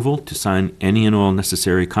following approval, to sign any and all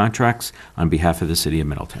necessary contracts on behalf of the city of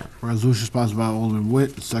Middletown. Resolution sponsored by Alderman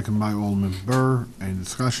Witt, seconded by Alderman Burr. Any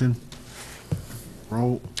discussion?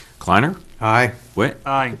 Roll. Kleiner? Aye. Witt?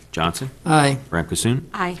 Aye. Johnson? Aye. Graham Cassoon?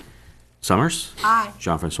 Aye. Summers? Aye.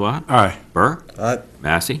 Jean Francois? Aye. Burr? Aye.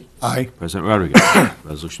 Massey? Aye. President Rodriguez?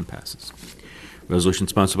 Resolution passes. Resolution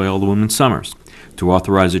sponsored by Alderwoman Summers to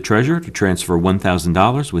authorize the treasurer to transfer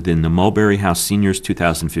 $1,000 within the Mulberry House Seniors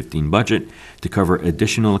 2015 budget to cover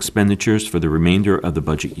additional expenditures for the remainder of the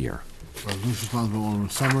budget year. Resolution sponsored by Alderman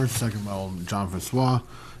Summers, seconded by Alderman John Francois.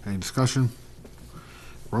 Any discussion?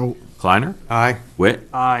 Roll. Kleiner? Aye. Witt?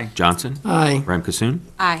 Aye. Johnson? Aye. Graham Cassoon?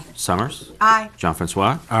 Aye. Summers? Aye. John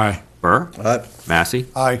Francois? Aye. Burr? Aye. Massey?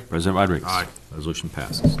 Aye. President Rodriguez? Aye. Resolution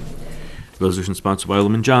passes. Resolution sponsored by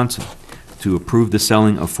Alderman Johnson to approve the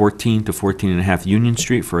selling of 14 to 14.5 Union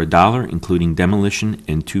Street for $1, including demolition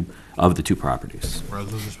and of the two properties.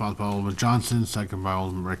 Resolution sponsored by Alderman Johnson, seconded by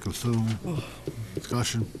Alderman Ray Kasum.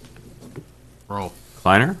 Discussion. Roll.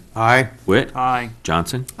 Kleiner? Aye. Witt? Aye.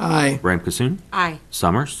 Johnson? Aye. Ramkissoon? Aye.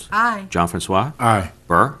 Summers? Aye. John Francois? Aye.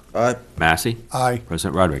 Burr? Aye. Massey? Aye.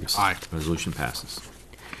 President Rodriguez? Aye. Resolution passes.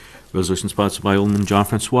 Resolution sponsored by Alderman John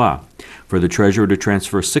Francois for the treasurer to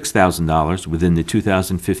transfer $6,000 within the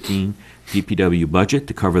 2015 DPW budget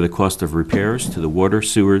to cover the cost of repairs to the Water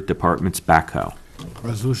Sewer Department's backhoe.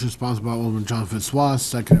 Resolution sponsored by Alderman John Francois,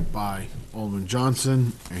 seconded by Alderman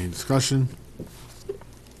Johnson. Any discussion?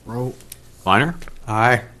 Roll. Kleiner?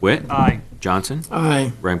 Aye. Witt? Aye. Johnson?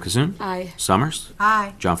 Aye. Ramkissoon? Aye. Summers?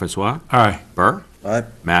 Aye. John Francois? Aye. Burr? Aye.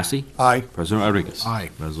 Massey? Aye. President Rodriguez? Aye.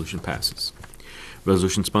 Resolution passes.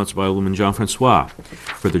 Resolution sponsored by Alderman John Francois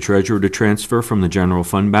for the treasurer to transfer from the general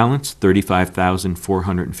fund balance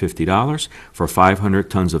 $35,450 for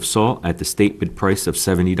 500 tons of salt at the state bid price of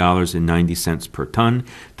 $70.90 per ton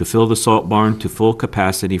to fill the salt barn to full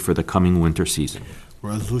capacity for the coming winter season.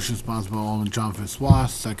 Resolution sponsored by Alderman John Francois,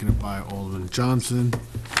 seconded by Alderman Johnson.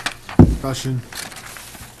 Discussion.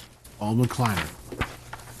 Alderman Kleiner.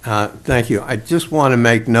 Thank you. I just want to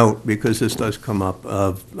make note, because this does come up,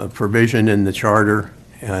 of a provision in the charter,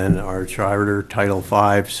 and our charter, Title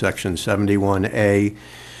V, Section 71A.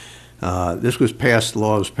 This was passed,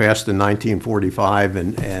 law was passed in 1945,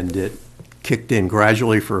 and it kicked in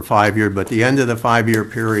gradually for a 5-year, but at the end of the 5-year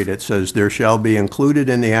period, it says, "There shall be included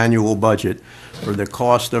in the annual budget for the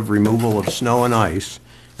cost of removal of snow and ice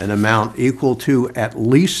an amount equal to at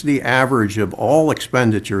least the average of all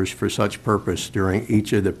expenditures for such purpose during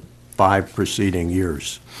each of the 5 preceding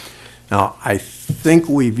years." Now, I think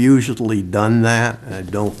we've usually done that. I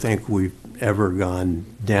don't think we've ever gone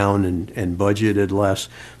down and budgeted less,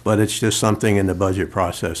 but it's just something in the budget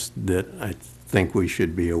process that I think we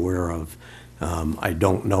should be aware of. I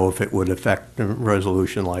don't know if it would affect a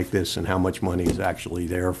resolution like this and how much money is actually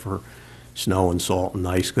there for snow and salt and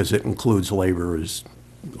ice, because it includes labor as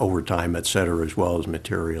overtime, et cetera, as well as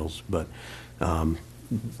materials, but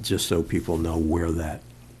just so people know where that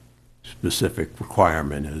specific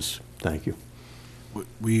requirement is. Thank you.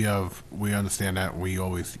 We understand that. We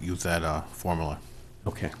always use that formula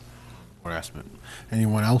Okay. or estimate.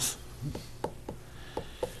 Anyone else?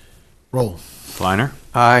 Roll. Kleiner?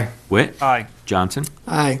 Aye. Witt? Aye. Johnson?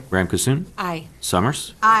 Aye. Ramkissoon? Aye.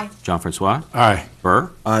 Summers? Aye. John Francois? Aye.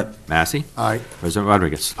 Burr? Aye. Massey? Aye. President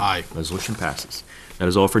Rodriguez? Aye. Resolution passes. That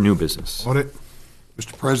is all for new business. Audit.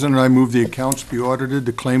 Mr. President, I move the accounts be audited,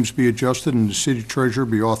 the claims be adjusted, and the city treasurer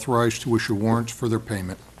be authorized to issue warrants for their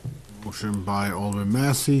payment. Motion by Alderman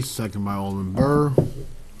Massey, second by Alderman Burr.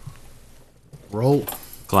 Roll.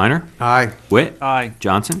 Kleiner? Aye. Witt? Aye.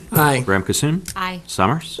 Johnson? Aye. Ramkissoon? Aye.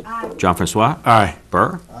 Summers? John Francois? Aye.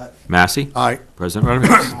 Burr? Massey? Aye. President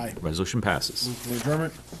Rodriguez? Aye. Resolution passes.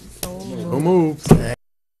 Adjournment. So moved.